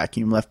power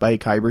vacuum left by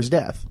Kyber's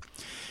death.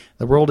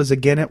 The world is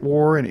again at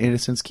war and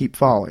innocents keep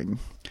falling.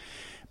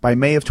 By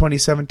May of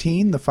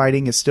 2017, the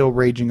fighting is still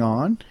raging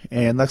on,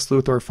 and Lex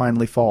Luthor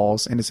finally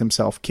falls and is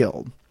himself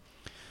killed.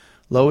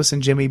 Lois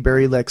and Jimmy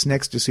bury Lex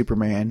next to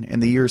Superman,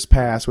 and the years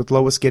pass with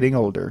Lois getting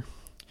older.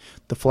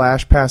 The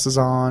Flash passes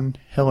on,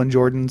 Helen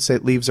Jordan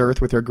leaves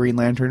Earth with her Green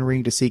Lantern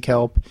ring to seek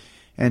help,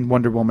 and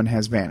Wonder Woman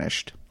has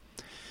vanished.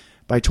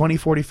 By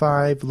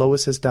 2045,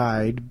 Lois has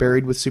died,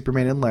 buried with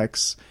Superman and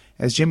Lex,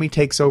 as Jimmy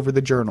takes over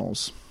the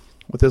journals.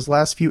 With his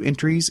last few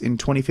entries in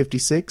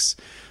 2056,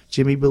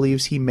 Jimmy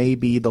believes he may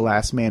be the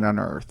last man on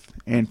Earth,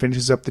 and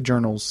finishes up the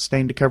journals,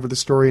 staying to cover the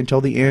story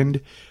until the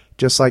end,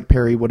 just like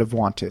Perry would have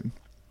wanted.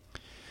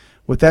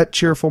 With that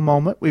cheerful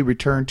moment, we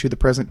return to the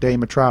present-day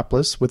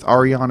Metropolis, with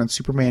Ariana and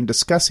Superman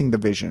discussing the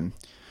vision.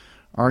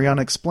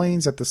 Ariana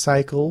explains that the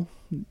cycle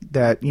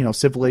that,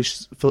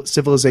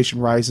 civilization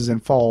rises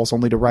and falls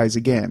only to rise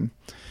again.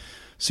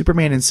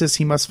 Superman insists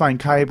he must find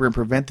Kyber and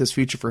prevent this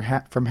future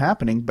from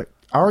happening, but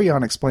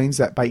Ariana explains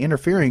that by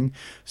interfering,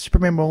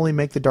 Superman will only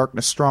make the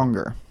darkness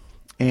stronger.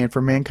 And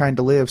for mankind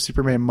to live,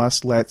 Superman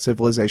must let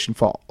civilization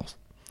fall.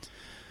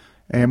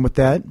 And with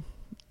that,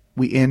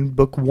 we end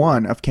Book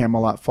 1 of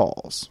Camelot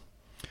Falls.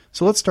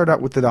 So let's start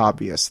out with the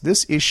obvious.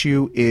 This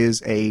issue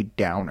is a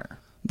downer.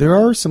 There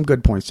are some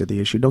good points to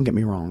the issue, don't get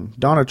me wrong.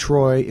 Donna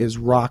Troy is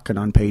rocking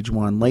on page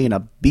 1, laying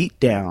a beat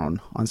down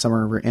on some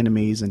of her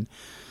enemies. And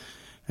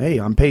hey,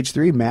 on page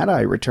 3,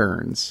 Mad-Eye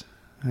returns.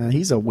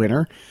 He's a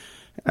winner.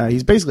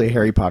 He's basically a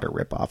Harry Potter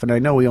ripoff, and I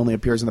know he only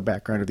appears in the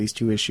background of these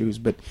 2 issues,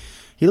 but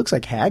he looks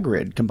like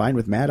Hagrid combined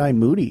with Mad-Eye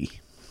Moody.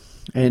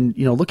 And,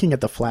 looking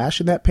at the Flash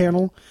in that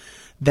panel,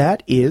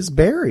 that is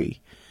Barry.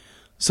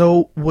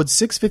 So, would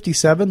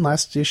 657,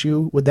 last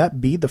issue, would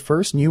that be the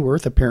first New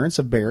Earth appearance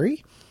of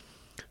Barry?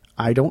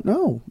 I don't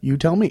know. You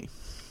tell me.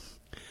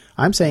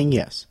 I'm saying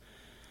yes.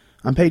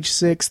 On page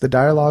 6, the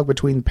dialogue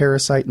between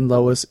Parasite and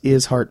Lois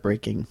is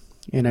heartbreaking,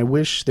 and I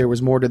wish there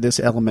was more to this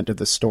element of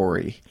the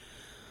story.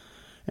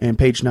 And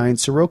page 9,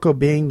 Sirocco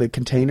being the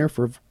container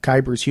for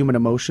Kyber's human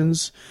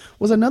emotions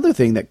was another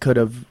thing that could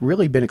have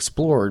really been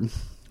explored,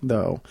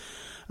 though.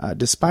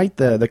 Despite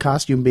the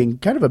costume being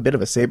kind of a bit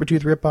of a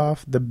Sabretooth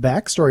ripoff, the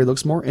backstory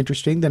looks more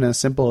interesting than a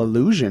simple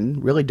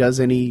illusion really does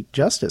any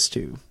justice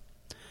to.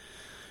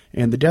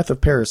 And the death of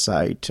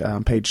Parasite,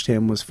 on page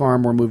 10, was far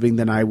more moving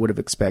than I would have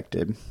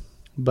expected.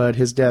 But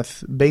his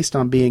death, based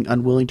on being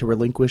unwilling to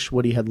relinquish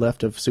what he had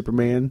left of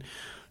Superman,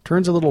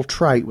 turns a little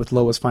trite with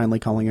Lois finally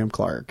calling him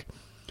Clark.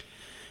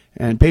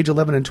 And page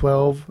 11 and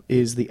 12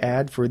 is the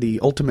ad for the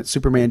Ultimate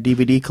Superman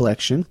DVD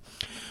collection.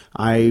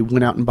 I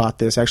went out and bought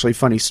this. Actually,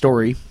 funny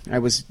story. I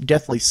was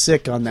deathly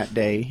sick on that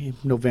day,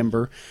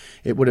 November.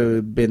 It would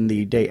have been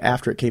the day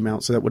after it came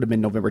out, so that would have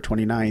been November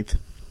 29th.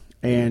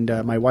 And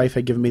my wife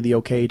had given me the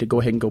okay to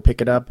go ahead and go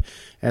pick it up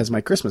as my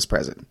Christmas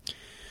present.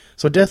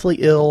 So deathly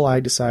ill,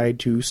 I decide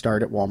to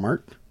start at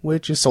Walmart,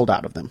 which is sold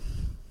out of them.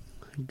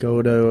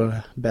 Go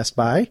to Best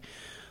Buy,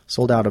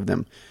 sold out of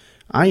them.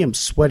 I am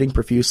sweating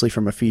profusely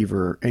from a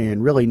fever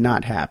and really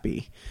not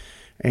happy.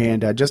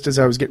 And just as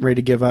I was getting ready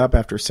to give up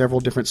after several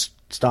different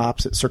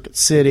stops at Circuit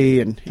City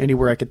and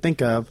anywhere I could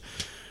think of,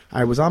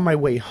 I was on my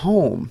way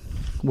home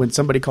when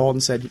somebody called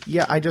and said,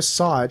 yeah, I just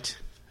saw it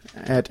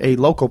at a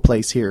local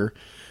place here.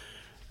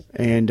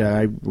 And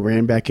I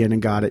ran back in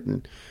and got it,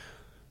 and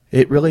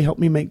it really helped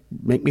me make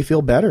me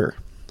feel better.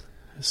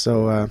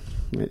 So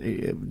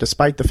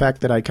despite the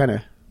fact that I kind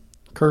of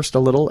cursed a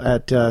little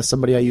at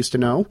somebody I used to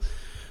know,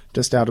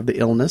 just out of the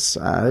illness,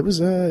 it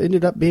was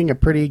ended up being a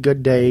pretty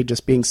good day,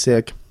 just being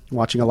sick,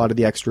 watching a lot of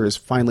the extras,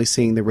 finally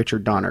seeing the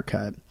Richard Donner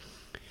cut.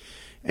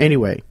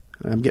 Anyway,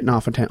 I'm getting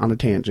off on a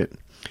tangent.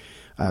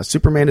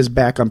 Superman is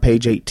back on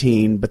page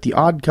 18, but the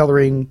odd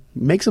coloring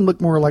makes him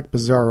look more like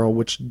Bizarro,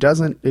 which does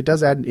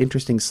add an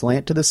interesting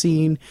slant to the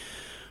scene,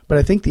 but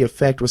I think the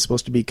effect was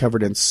supposed to be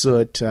covered in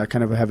soot,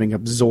 kind of having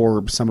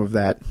absorbed some of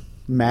that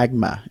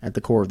magma at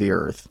the core of the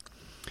Earth.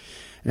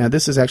 Now,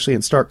 this is actually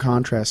in stark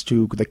contrast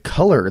to the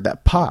color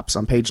that pops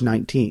on page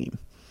 19.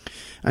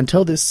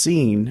 Until this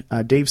scene,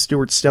 Dave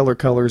Stewart's stellar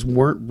colors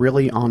weren't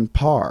really on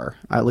par,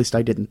 at least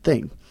I didn't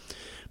think.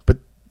 But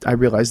I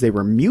realized they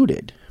were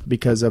muted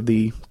because of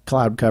the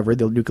cloud cover,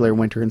 the nuclear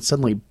winter, and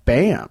suddenly,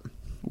 bam!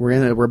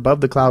 We're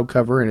above the cloud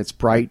cover, and it's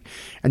bright,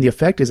 and the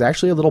effect is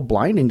actually a little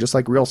blinding, just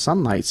like real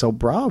sunlight, so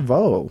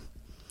bravo!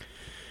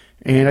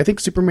 And I think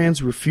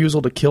Superman's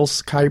refusal to kill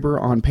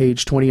Kyber on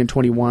page 20 and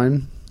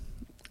 21,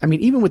 I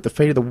mean, even with the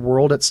fate of the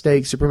world at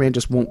stake, Superman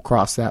just won't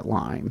cross that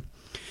line.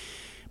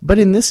 But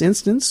in this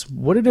instance,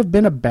 would it have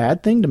been a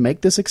bad thing to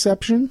make this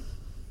exception?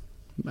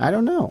 I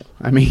don't know.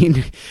 I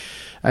mean,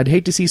 I'd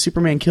hate to see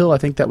Superman kill. I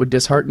think that would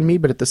dishearten me,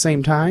 but at the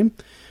same time,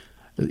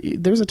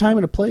 there's a time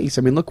and a place.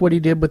 I mean, look what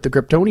he did with the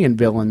Kryptonian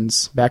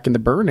villains back in the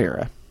Byrne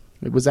era.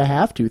 It was a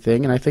have-to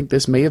thing, and I think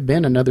this may have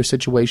been another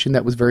situation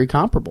that was very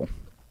comparable.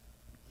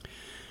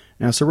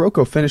 Now,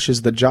 Sirocco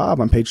finishes the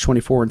job on page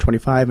 24 and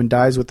 25 and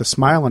dies with a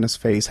smile on his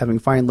face, having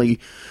finally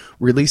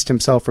released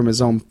himself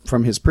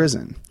from his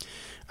prison.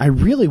 I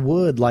really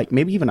would like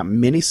maybe even a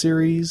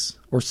miniseries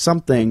or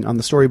something on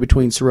the story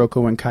between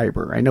Sirocco and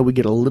Kyber. I know we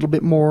get a little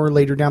bit more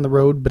later down the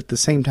road, but at the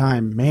same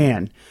time,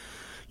 man,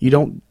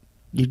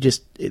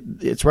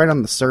 it's right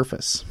on the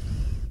surface.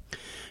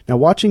 Now,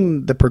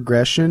 watching the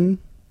progression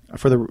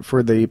for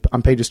the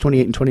on pages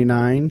 28 and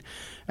 29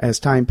 as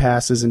time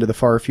passes into the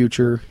far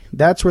future,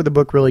 that's where the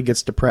book really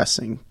gets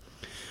depressing.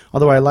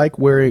 Although I like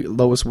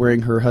Lois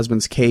wearing her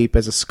husband's cape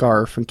as a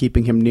scarf and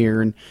keeping him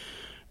near, and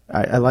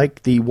I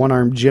like the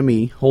one-armed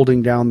Jimmy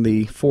holding down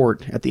the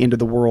fort at the end of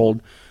the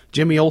world.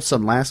 Jimmy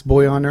Olsen, last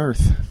boy on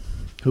Earth.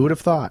 Who would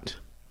have thought?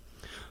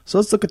 So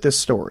let's look at this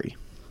story.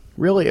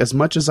 Really, as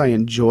much as I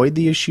enjoyed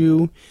the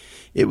issue,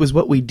 it was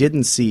what we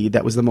didn't see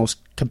that was the most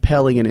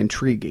compelling and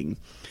intriguing.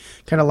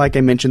 Kind of like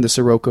I mentioned the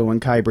Sirocco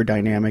and Kyber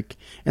dynamic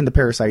and the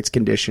Parasite's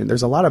condition.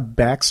 There's a lot of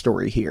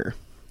backstory here.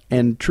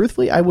 And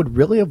truthfully, I would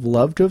really have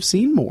loved to have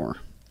seen more.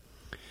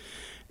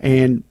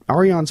 And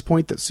Ariane's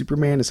point that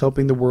Superman is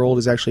helping the world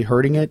is actually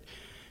hurting it.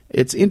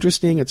 It's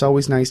interesting. It's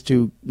always nice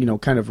to,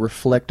 kind of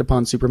reflect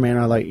upon Superman.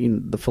 I like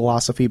the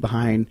philosophy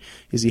behind,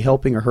 is he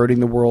helping or hurting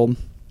the world?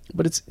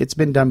 But it's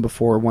been done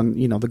before when,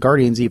 the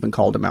Guardians even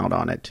called him out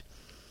on it.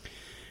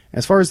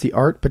 As far as the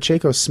art,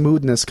 Pacheco's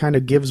smoothness kind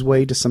of gives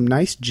way to some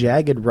nice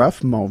jagged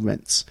rough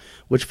moments,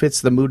 which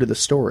fits the mood of the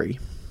story.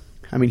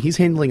 I mean, he's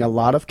handling a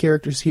lot of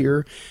characters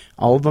here.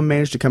 All of them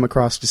manage to come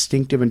across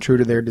distinctive and true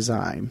to their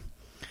design.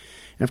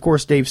 And of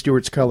course, Dave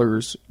Stewart's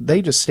colors,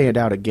 they just stand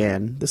out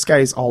again. This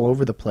guy's all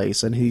over the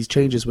place, and he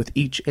changes with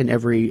each and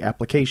every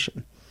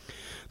application.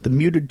 The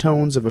muted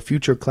tones of a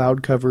future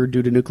cloud cover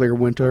due to nuclear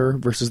winter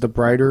versus the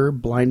brighter,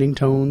 blinding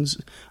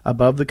tones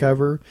above the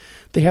cover,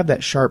 they have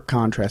that sharp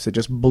contrast that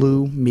just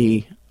blew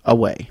me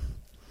away.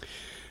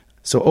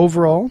 So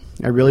overall,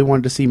 I really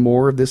wanted to see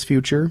more of this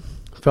future.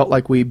 Felt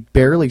like we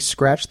barely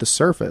scratched the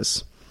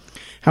surface.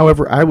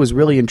 However, I was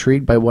really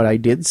intrigued by what I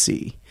did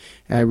see.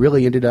 And I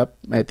really ended up,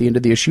 at the end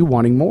of the issue,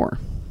 wanting more.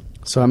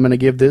 So I'm going to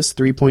give this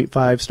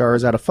 3.5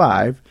 stars out of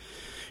 5.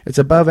 It's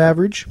above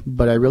average,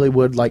 but I really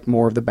would like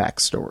more of the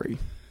backstory.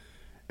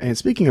 And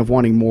speaking of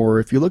wanting more,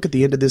 if you look at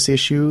the end of this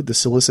issue, the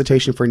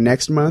solicitation for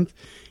next month,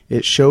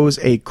 it shows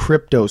a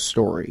crypto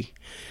story.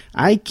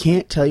 I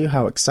can't tell you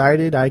how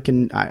excited I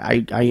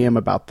am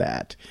about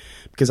that.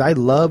 Because I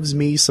loves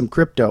me some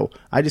crypto.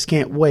 I just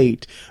can't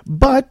wait.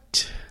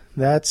 But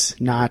that's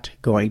not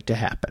going to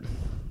happen.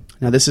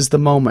 Now, this is the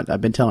moment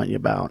I've been telling you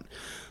about.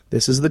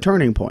 This is the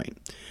turning point,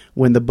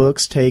 when the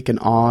books take an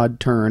odd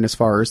turn as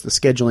far as the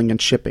scheduling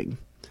and shipping.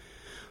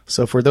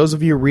 So for those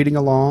of you reading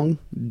along,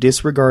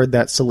 disregard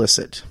that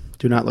solicit.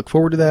 Do not look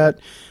forward to that.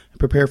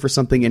 Prepare for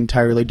something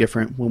entirely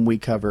different when we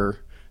cover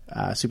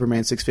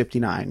Superman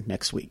 659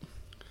 next week.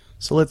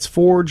 So let's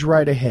forge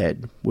right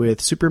ahead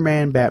with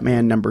Superman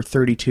Batman number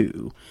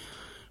 32.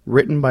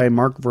 Written by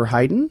Mark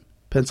Verheiden,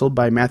 penciled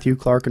by Matthew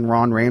Clark and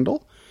Ron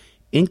Randall,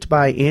 inked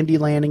by Andy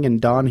Lanning and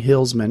Don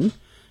Hillsman,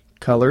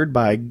 colored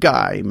by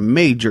Guy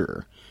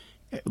Major,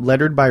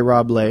 lettered by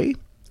Rob Lay.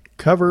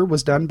 Cover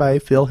was done by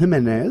Phil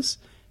Jimenez,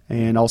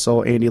 and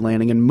also Andy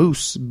Lanning and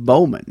Moose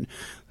Bowman.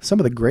 Some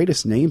of the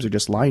greatest names are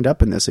just lined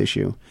up in this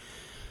issue.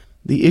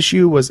 The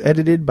issue was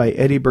edited by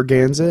Eddie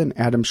Berganza and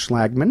Adam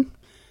Schlagman,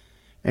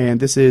 and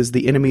this is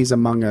The Enemies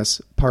Among Us,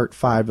 Part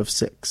 5 of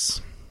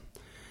 6.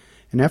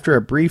 And after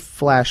a brief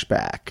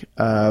flashback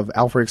of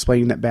Alfred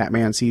explaining that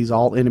Batman sees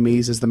all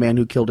enemies as the man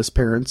who killed his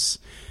parents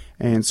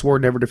and swore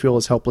never to feel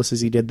as helpless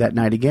as he did that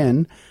night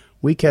again,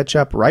 we catch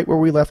up right where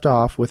we left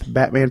off with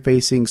Batman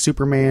facing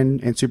Superman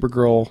and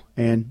Supergirl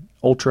and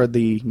Ultra,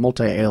 the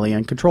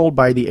multi-alien, controlled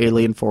by the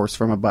alien force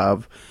from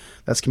above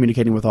that's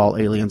communicating with all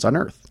aliens on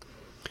Earth.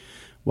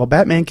 Well,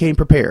 Batman came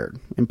prepared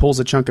and pulls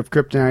a chunk of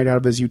kryptonite out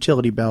of his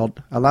utility belt,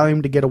 allowing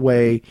him to get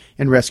away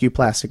and rescue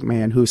Plastic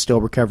Man, who is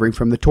still recovering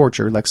from the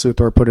torture Lex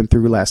Luthor put him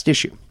through last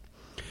issue.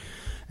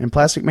 And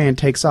Plastic Man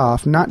takes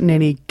off, not in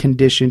any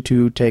condition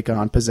to take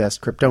on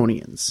possessed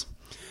Kryptonians.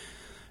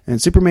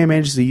 And Superman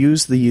manages to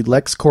use the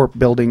LexCorp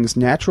building's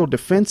natural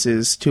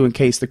defenses to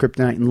encase the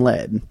kryptonite in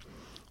lead.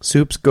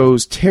 Supes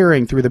goes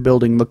tearing through the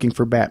building looking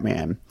for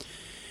Batman.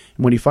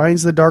 And when he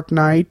finds the Dark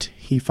Knight,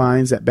 he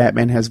finds that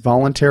Batman has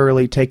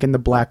voluntarily taken the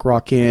Black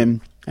Rock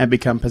in and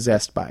become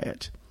possessed by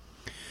it,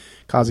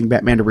 causing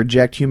Batman to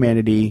reject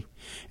humanity,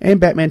 and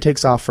Batman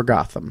takes off for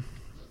Gotham.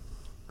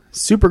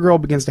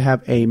 Supergirl begins to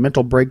have a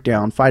mental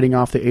breakdown fighting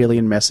off the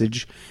alien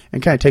message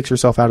and kind of takes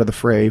herself out of the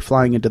fray,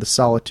 flying into the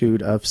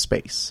solitude of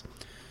space.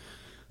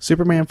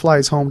 Superman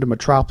flies home to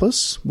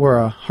Metropolis, where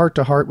a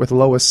heart-to-heart with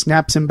Lois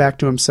snaps him back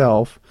to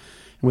himself,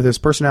 and with his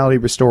personality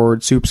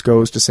restored, Supes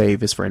goes to save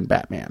his friend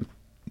Batman.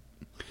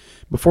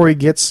 Before he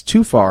gets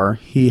too far,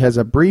 he has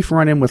a brief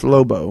run-in with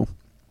Lobo,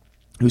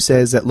 who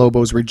says that Lobo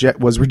was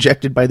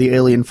rejected by the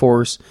alien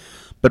force,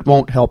 but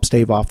won't help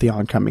stave off the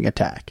oncoming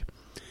attack.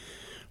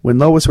 When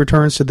Lois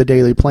returns to the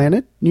Daily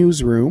Planet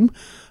newsroom,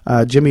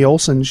 Jimmy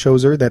Olsen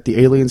shows her that the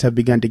aliens have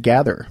begun to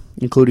gather,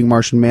 including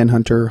Martian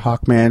Manhunter,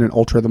 Hawkman, and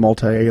Ultra the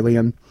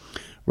Multi-Alien,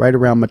 right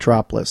around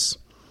Metropolis.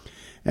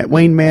 At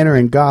Wayne Manor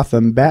in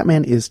Gotham,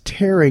 Batman is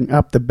tearing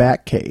up the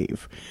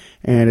Batcave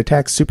and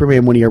attacks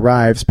Superman when he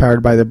arrives,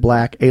 powered by the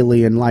black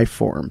alien life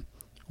form,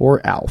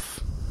 or ALF.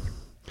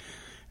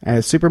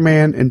 As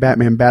Superman and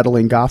Batman battle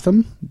in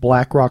Gotham,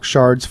 black rock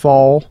shards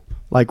fall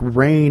like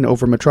rain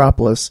over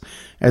Metropolis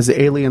as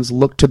the aliens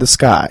look to the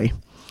sky.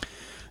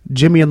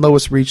 Jimmy and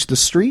Lois reach the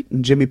street,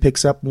 and Jimmy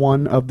picks up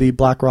one of the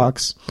black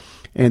rocks,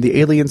 and the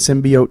alien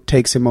symbiote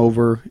takes him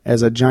over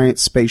as a giant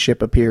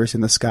spaceship appears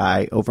in the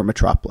sky over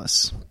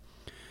Metropolis.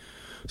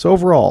 So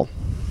overall,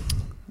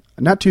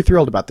 I'm not too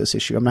thrilled about this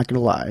issue, I'm not going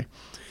to lie.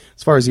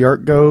 As far as the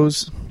art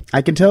goes,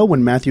 I can tell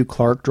when Matthew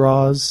Clark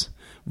draws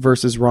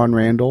versus Ron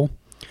Randall.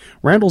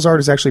 Randall's art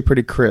is actually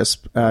pretty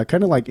crisp,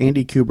 kind of like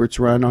Andy Kubert's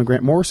run on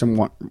Grant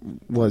Morrison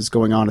was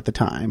going on at the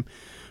time,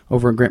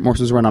 over in Grant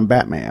Morrison's run on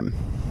Batman.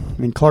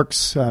 I mean,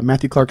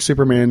 Matthew Clark's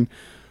Superman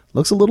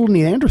looks a little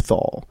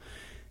Neanderthal.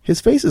 His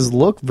faces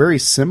look very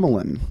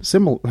simian,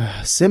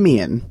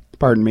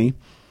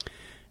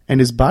 and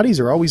his bodies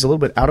are always a little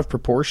bit out of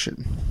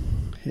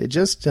proportion. It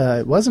just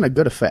it wasn't a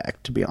good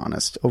effect, to be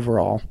honest,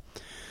 overall.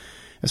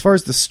 As far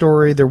as the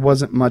story, there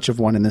wasn't much of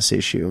one in this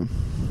issue.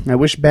 I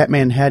wish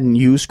Batman hadn't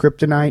used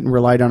Kryptonite and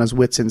relied on his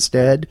wits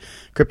instead.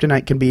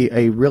 Kryptonite can be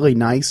a really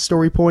nice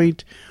story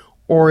point,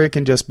 or it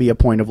can just be a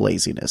point of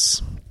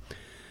laziness.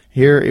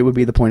 Here, it would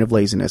be the point of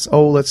laziness.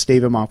 Oh, let's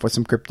stave him off with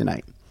some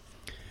Kryptonite.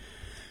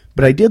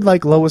 But I did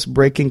like Lois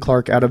breaking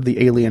Clark out of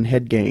the alien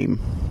head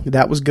game.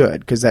 That was good,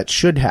 because that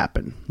should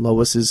happen.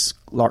 Lois is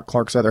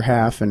Clark's other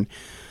half, and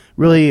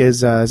really,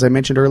 as I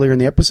mentioned earlier in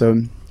the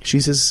episode,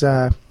 she's his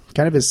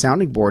kind of his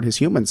sounding board, his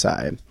human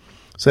side.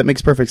 So that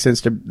makes perfect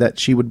sense that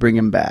she would bring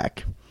him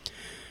back.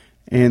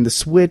 And the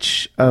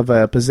switch of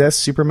a possessed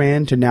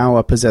Superman to now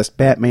a possessed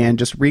Batman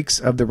just reeks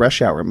of the Rush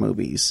Hour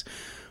movies,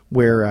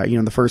 where,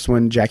 the first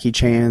one, Jackie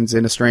Chan's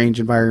in a strange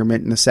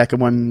environment, and the second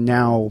one,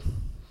 now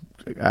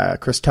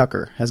Chris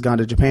Tucker has gone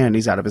to Japan and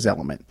he's out of his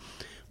element.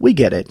 We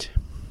get it.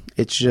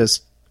 It's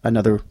just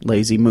another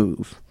lazy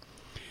move.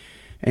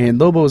 And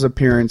Lobo's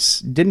appearance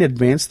didn't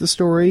advance the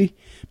story,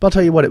 but I'll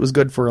tell you what, it was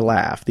good for a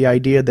laugh. The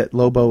idea that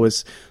Lobo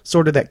is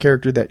sort of that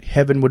character that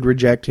heaven would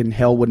reject and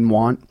hell wouldn't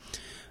want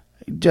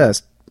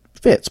just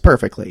fits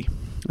perfectly.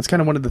 That's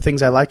kind of one of the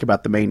things I like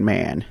about the main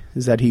man,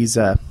 is that he's,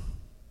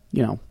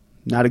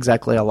 not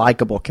exactly a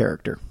likable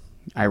character,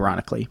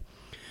 ironically.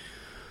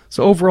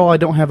 So overall, I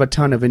don't have a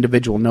ton of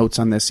individual notes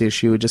on this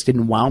issue. It just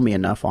didn't wow me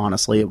enough,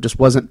 honestly. It just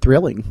wasn't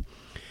thrilling.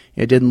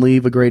 It didn't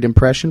leave a great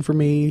impression for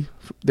me.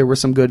 There were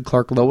some good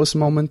Clark-Lois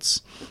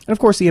moments. And of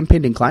course, the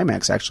impending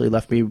climax actually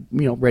left me,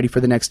 ready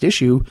for the next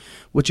issue,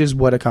 which is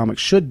what a comic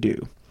should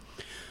do.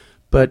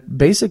 But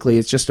basically,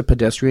 it's just a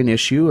pedestrian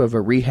issue of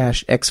a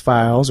rehashed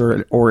X-Files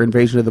or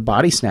Invasion of the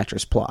Body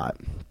Snatchers plot.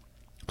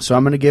 So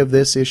I'm going to give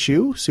this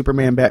issue,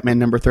 Superman Batman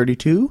number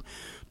 32,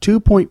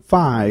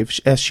 2.5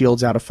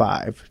 S-Shields out of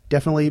 5.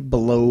 Definitely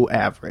below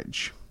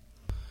average.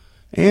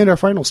 And our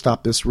final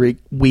stop this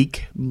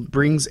week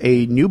brings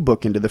a new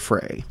book into the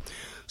fray.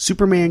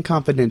 Superman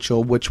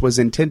Confidential, which was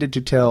intended to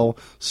tell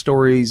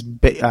stories,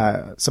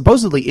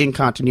 supposedly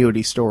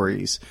in-continuity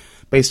stories,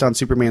 based on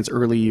Superman's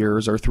early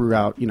years or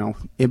throughout,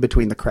 in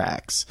between the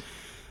cracks.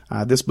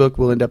 This book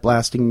will end up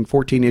lasting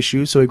 14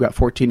 issues, so we've got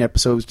 14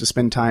 episodes to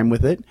spend time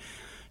with it.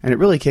 And it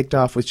really kicked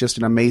off with just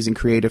an amazing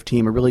creative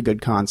team, a really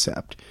good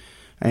concept.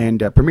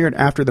 And premiered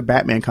after the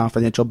Batman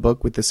Confidential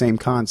book with the same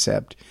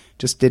concept.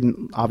 Just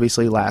didn't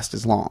obviously last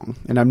as long.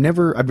 And I've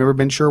never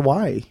been sure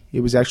why.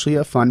 It was actually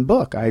a fun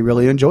book. I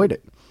really enjoyed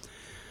it.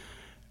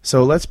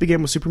 So let's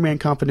begin with Superman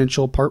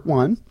Confidential Part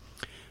 1,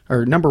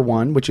 or Number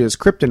 1, which is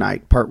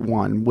Kryptonite Part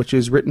 1, which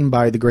is written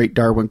by the great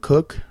Darwin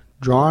Cook,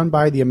 drawn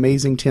by the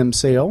amazing Tim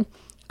Sale,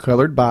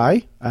 colored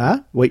by,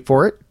 wait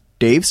for it,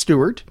 Dave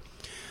Stewart,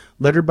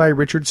 lettered by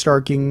Richard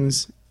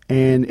Starkings,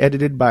 and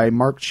edited by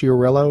Mark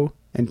Chiarello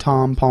and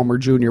Tom Palmer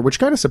Jr., which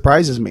kind of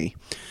surprises me.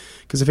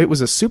 Because if it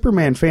was a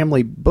Superman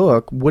family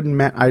book, wouldn't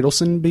Matt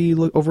Idelson be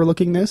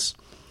overlooking this?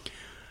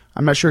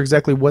 I'm not sure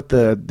exactly what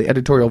the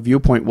editorial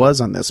viewpoint was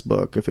on this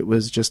book, if it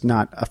was just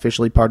not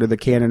officially part of the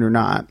canon or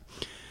not.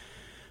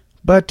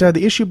 But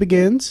the issue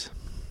begins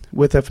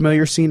with a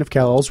familiar scene of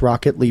Kal-El's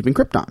rocket leaving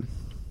Krypton.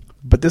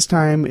 But this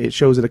time it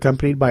shows it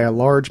accompanied by a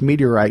large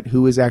meteorite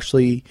who is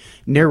actually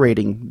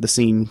narrating the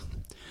scene.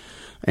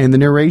 And the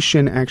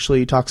narration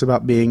actually talks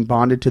about being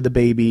bonded to the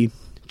baby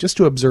just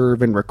to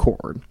observe and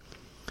record.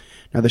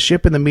 Now the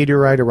ship and the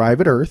meteorite arrive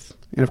at Earth,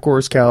 and of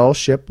course Kal-El's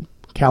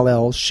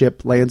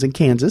ship lands in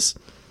Kansas,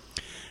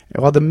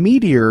 while the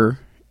meteor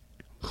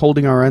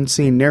holding our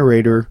unseen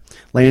narrator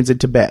lands in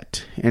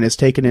Tibet and is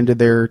taken into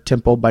their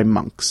temple by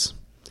monks.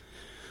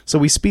 So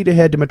we speed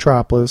ahead to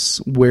Metropolis,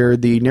 where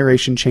the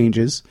narration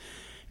changes,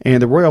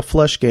 and the Royal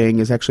Flush Gang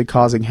is actually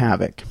causing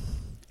havoc.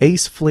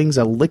 Ace flings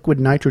a liquid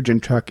nitrogen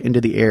truck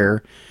into the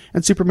air,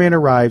 and Superman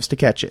arrives to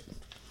catch it.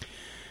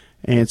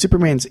 And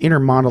Superman's inner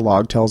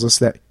monologue tells us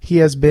that he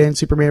has been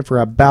Superman for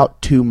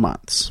about 2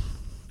 months,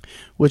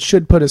 which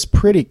should put us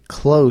pretty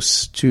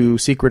close to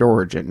Secret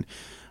Origin.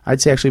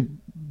 I'd say actually,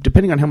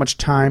 depending on how much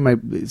time,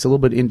 it's a little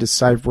bit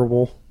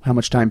indecipherable how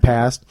much time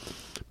passed,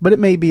 but it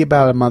may be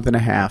about a month and a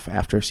half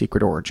after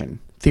Secret Origin,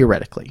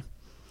 theoretically.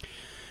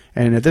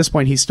 And at this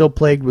point, he's still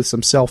plagued with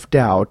some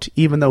self-doubt.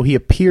 Even though he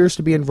appears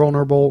to be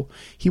invulnerable,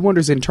 he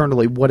wonders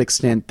internally what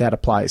extent that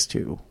applies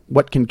to.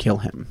 What can kill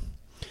him?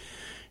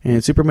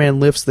 And Superman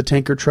lifts the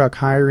tanker truck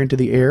higher into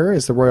the air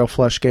as the Royal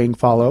Flush gang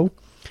follow.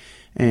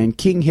 And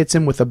King hits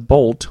him with a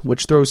bolt,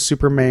 which throws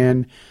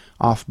Superman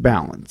off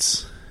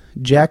balance.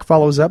 Jack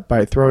follows up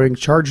by throwing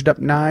charged-up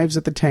knives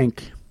at the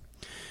tank,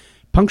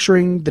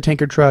 puncturing the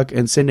tanker truck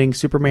and sending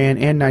Superman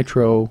and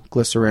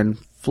Nitroglycerin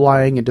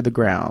flying into the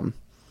ground.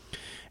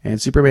 And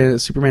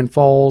Superman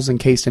falls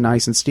encased in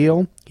ice and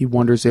steel. He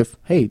wonders if,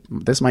 hey,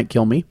 this might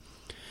kill me.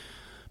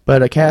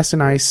 But a cast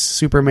in ice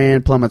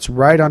Superman plummets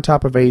right on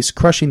top of Ace,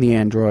 crushing the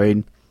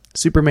android.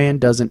 Superman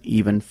doesn't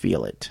even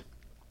feel it.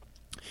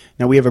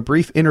 Now we have a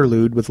brief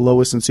interlude with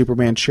Lois and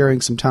Superman sharing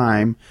some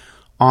time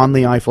on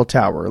the Eiffel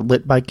Tower,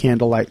 lit by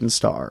candlelight and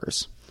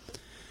stars.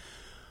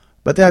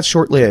 But that's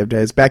short-lived,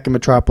 as back in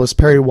Metropolis,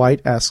 Perry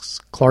White asks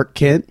Clark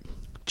Kent,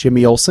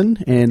 Jimmy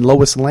Olsen, and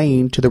Lois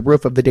Lane to the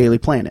roof of the Daily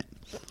Planet.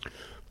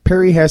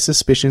 Perry has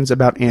suspicions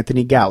about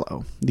Anthony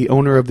Gallo, the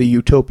owner of the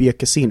Utopia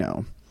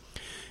Casino.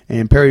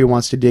 And Perry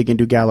wants to dig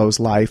into Gallo's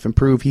life and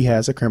prove he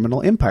has a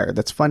criminal empire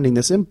that's funding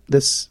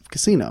this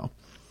casino.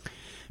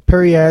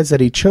 Perry adds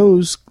that he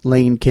chose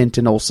Lane, Kent,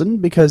 and Olsen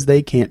because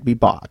they can't be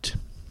bought.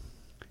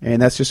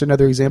 And that's just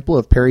another example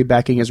of Perry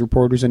backing his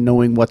reporters and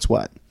knowing what's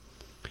what.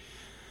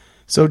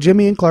 So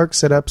Jimmy and Clark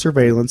set up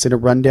surveillance in a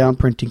rundown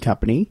printing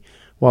company,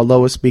 while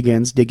Lois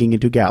begins digging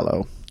into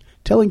Gallo,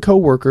 telling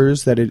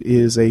co-workers that it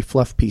is a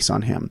fluff piece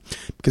on him,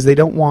 because they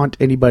don't want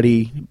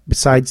anybody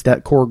besides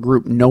that core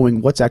group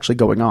knowing what's actually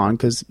going on,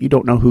 because you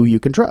don't know who you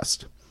can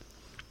trust.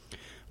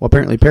 Well,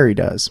 apparently Perry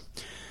does.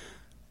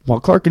 While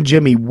Clark and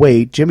Jimmy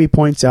wait, Jimmy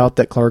points out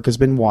that Clark has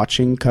been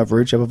watching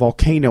coverage of a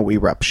volcano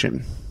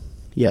eruption.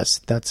 Yes,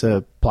 that's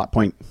a plot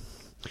point.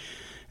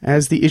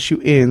 As the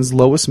issue ends,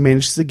 Lois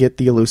manages to get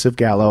the elusive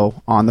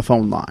Gallo on the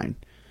phone line.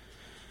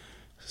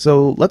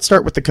 So let's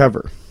start with the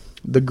cover.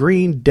 The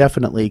green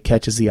definitely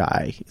catches the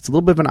eye. It's a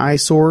little bit of an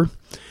eyesore,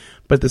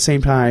 but at the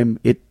same time,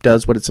 it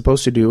does what it's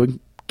supposed to do and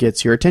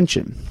gets your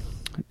attention.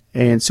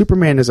 And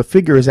Superman as a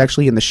figure is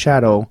actually in the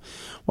shadow,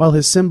 while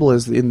his symbol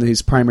is in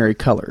his primary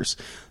colors.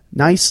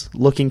 Nice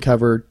looking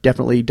cover,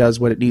 definitely does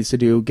what it needs to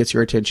do, gets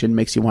your attention,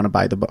 makes you want to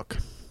buy the book.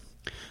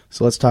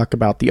 So let's talk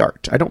about the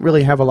art. I don't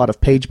really have a lot of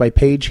page by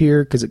page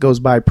here because it goes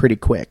by pretty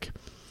quick.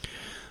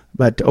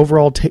 But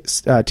overall,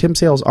 Tim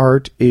Sale's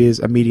art is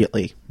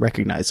immediately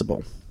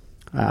recognizable.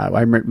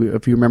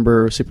 If you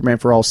remember Superman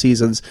for All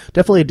Seasons,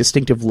 definitely a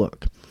distinctive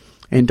look.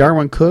 And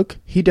Darwin Cook,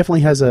 he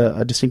definitely has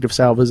a distinctive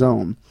style of his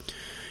own.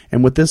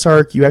 And with this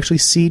arc, you actually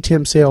see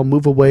Tim Sale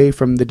move away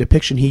from the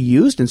depiction he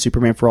used in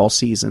Superman for All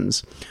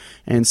Seasons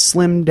and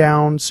slim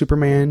down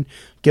Superman,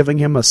 giving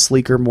him a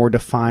sleeker, more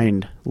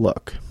defined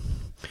look.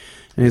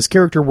 And his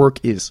character work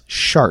is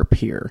sharp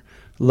here.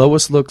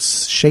 Lois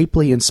looks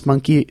shapely and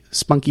spunky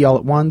all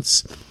at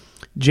once.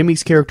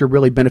 Jimmy's character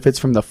really benefits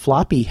from the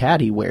floppy hat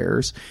he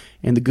wears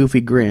and the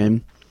goofy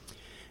grin.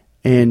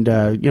 And,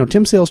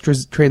 Tim Sale's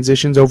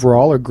transitions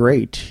overall are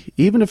great,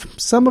 even if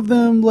some of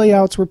them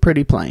layouts were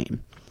pretty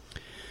plain.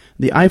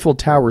 The Eiffel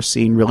Tower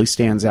scene really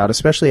stands out,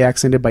 especially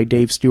accented by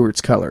Dave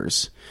Stewart's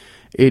colors.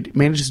 It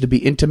manages to be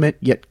intimate,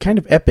 yet kind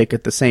of epic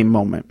at the same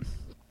moment,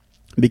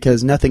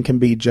 because nothing can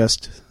be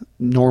just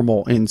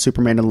normal in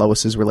Superman and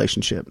Lois's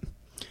relationship.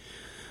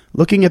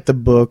 Looking at the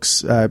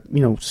books,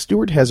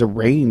 Stewart has a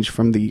range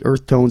from the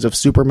earth tones of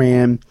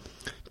Superman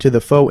to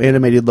the faux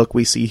animated look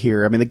we see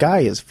here. I mean, the guy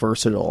is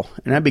versatile,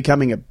 and I'm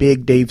becoming a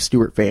big Dave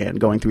Stewart fan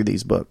going through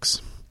these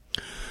books.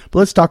 But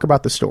let's talk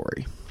about the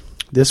story.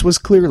 This was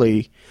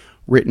clearly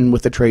written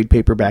with the trade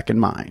paperback in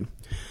mind.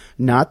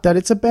 Not that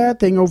it's a bad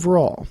thing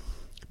overall,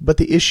 but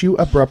the issue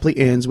abruptly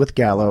ends with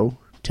Gallo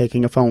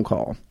taking a phone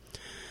call.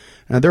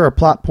 Now, there are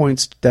plot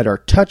points that are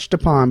touched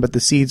upon, but the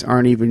seeds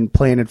aren't even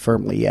planted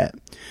firmly yet,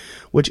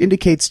 which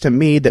indicates to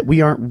me that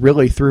we aren't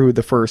really through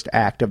the first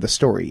act of the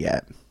story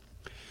yet.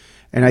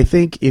 And I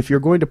think if you're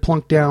going to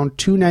plunk down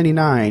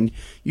 $2.99,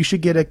 you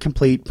should get a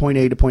complete point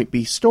A to point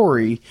B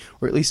story,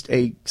 or at least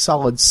a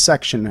solid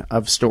section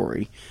of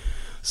story.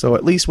 So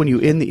at least when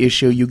you end the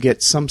issue, you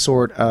get some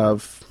sort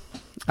of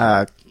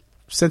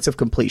sense of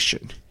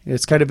completion.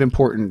 It's kind of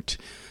important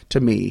to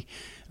me.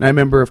 And I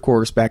remember, of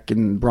course, back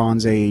in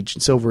Bronze Age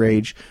and Silver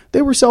Age,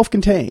 they were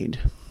self-contained.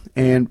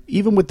 And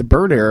even with the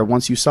Byrne era,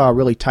 once you saw a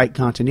really tight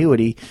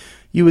continuity,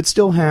 you would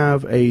still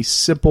have a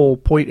simple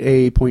point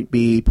A, point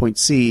B, point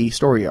C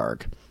story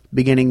arc,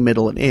 beginning,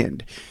 middle, and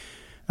end.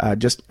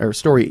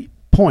 Story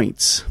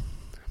points.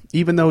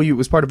 Even though it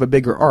was part of a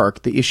bigger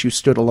arc, the issue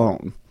stood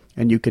alone,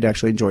 and you could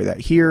actually enjoy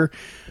that. Here,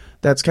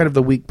 that's kind of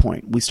the weak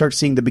point. We start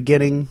seeing the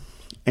beginning,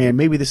 and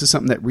maybe this is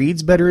something that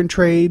reads better in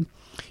trade.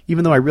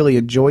 Even though I really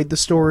enjoyed the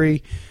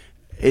story,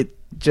 it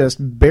just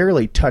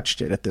barely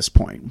touched it at this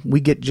point. We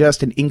get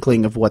just an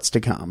inkling of what's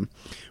to come,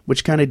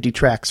 which kind of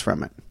detracts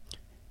from it.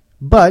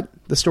 But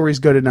the story's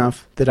good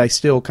enough that I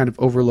still kind of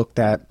overlook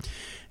that.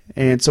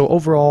 And so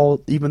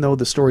overall, even though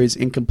the story is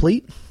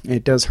incomplete, and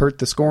it does hurt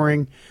the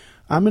scoring,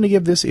 I'm going to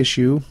give this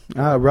issue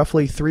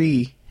roughly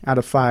 3 out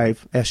of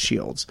 5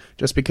 S-Shields,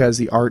 just because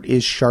the art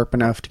is sharp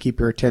enough to keep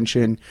your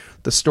attention.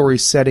 The story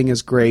setting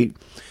is great.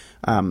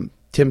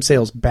 Tim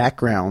Sale's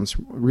backgrounds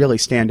really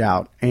stand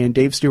out, and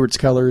Dave Stewart's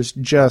colors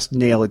just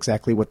nail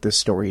exactly what this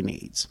story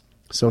needs.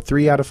 So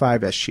 3 out of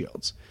 5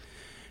 S-Shields.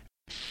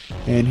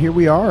 And here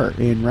we are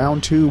in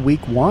round 2,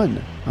 week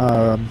 1.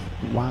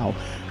 Wow.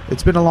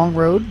 It's been a long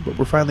road, but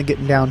we're finally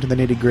getting down to the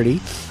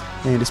nitty-gritty.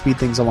 And to speed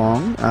things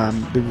along,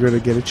 you're going to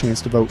get a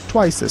chance to vote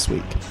twice this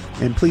week.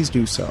 And please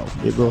do so.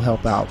 It will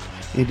help out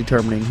in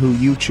determining who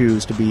you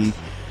choose to be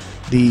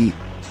the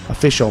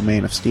official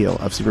Man of Steel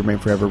of Superman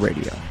Forever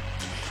Radio.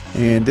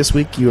 And this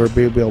week, you'll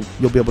be able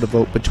to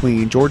vote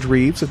between George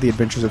Reeves of The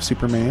Adventures of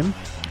Superman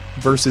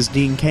versus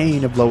Dean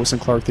Cain of Lois and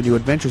Clark, The New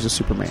Adventures of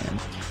Superman.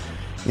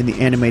 In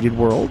the animated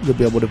world, you'll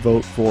be able to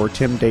vote for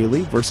Tim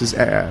Daly versus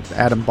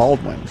Adam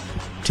Baldwin.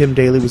 Tim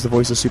Daly was the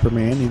voice of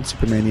Superman in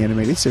Superman the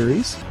Animated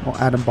Series, while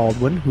Adam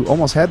Baldwin, who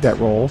almost had that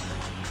role,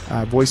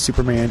 voiced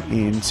Superman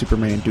in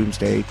Superman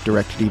Doomsday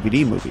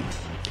direct-to-DVD movie.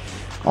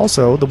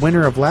 Also, the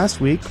winner of last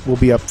week will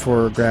be up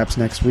for grabs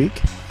next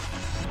week.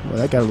 Well,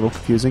 that got a little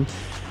confusing.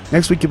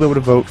 Next week, you'll be able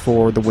to vote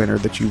for the winner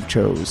that you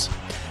chose.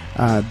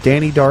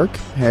 Danny Dark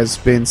has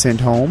been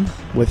sent home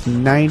with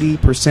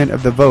 90%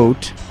 of the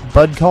vote.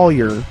 Bud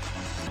Collier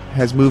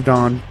has moved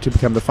on to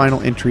become the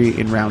final entry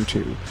in round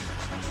 2.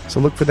 So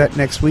look for that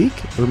next week.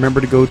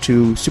 Remember to go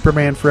to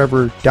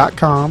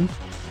supermanforever.com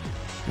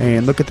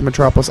and look at the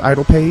Metropolis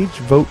Idol page.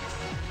 Vote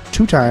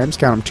 2 times,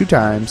 count them 2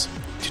 times,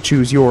 to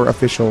choose your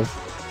official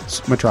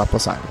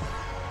Metropolis Idol.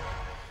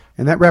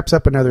 And that wraps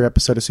up another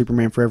episode of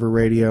Superman Forever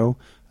Radio.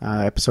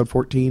 Episode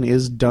 14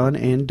 is done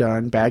and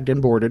done, bagged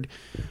and boarded.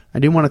 I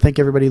do want to thank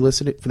everybody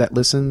that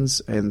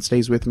listens and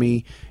stays with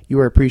me.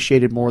 You are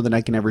appreciated more than I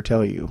can ever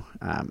tell you.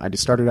 I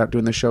just started out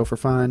doing the show for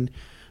fun,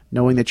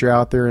 knowing that you're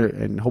out there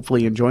and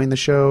hopefully enjoying the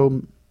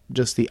show.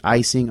 Just the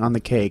icing on the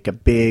cake, a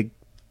big,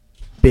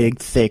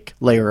 thick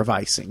layer of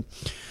icing.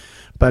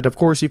 But, of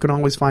course, you can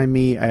always find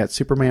me at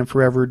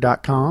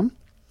supermanforever.com.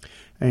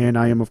 And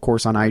I am, of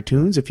course, on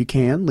iTunes. If you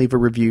can, leave a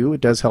review.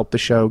 It does help the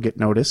show get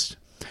noticed.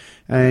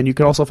 And you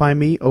can also find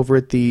me over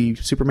at the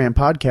Superman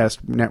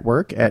Podcast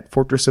Network at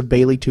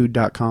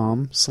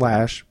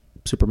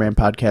fortressofbailey2.com/Superman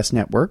Podcast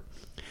Network.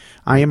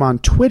 I am on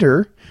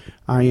Twitter.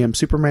 I am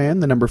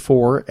Superman, the number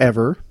 4,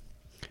 ever.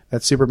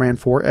 That's Superman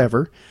 4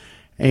 ever.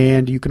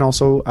 And you can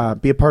also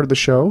be a part of the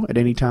show at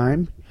any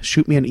time.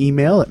 Shoot me an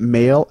email at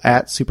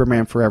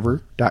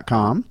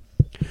mail@supermanforever.com.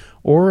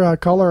 Or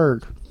call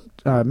our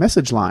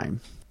message line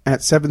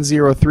at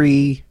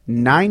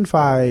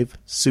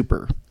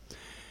 703-95-SUPER.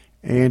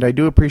 And I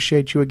do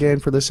appreciate you again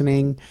for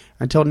listening.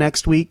 Until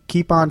next week,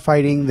 keep on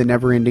fighting the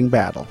never-ending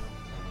battle.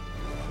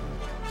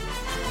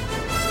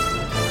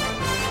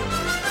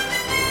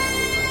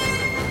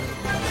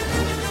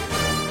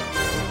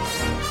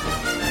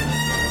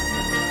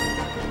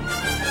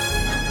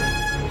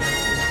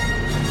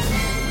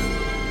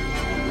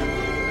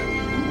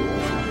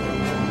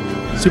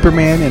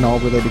 Superman and all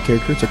related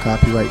characters are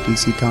copyright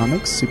DC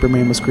Comics.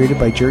 Superman was created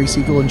by Jerry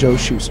Siegel and Joe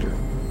Shuster.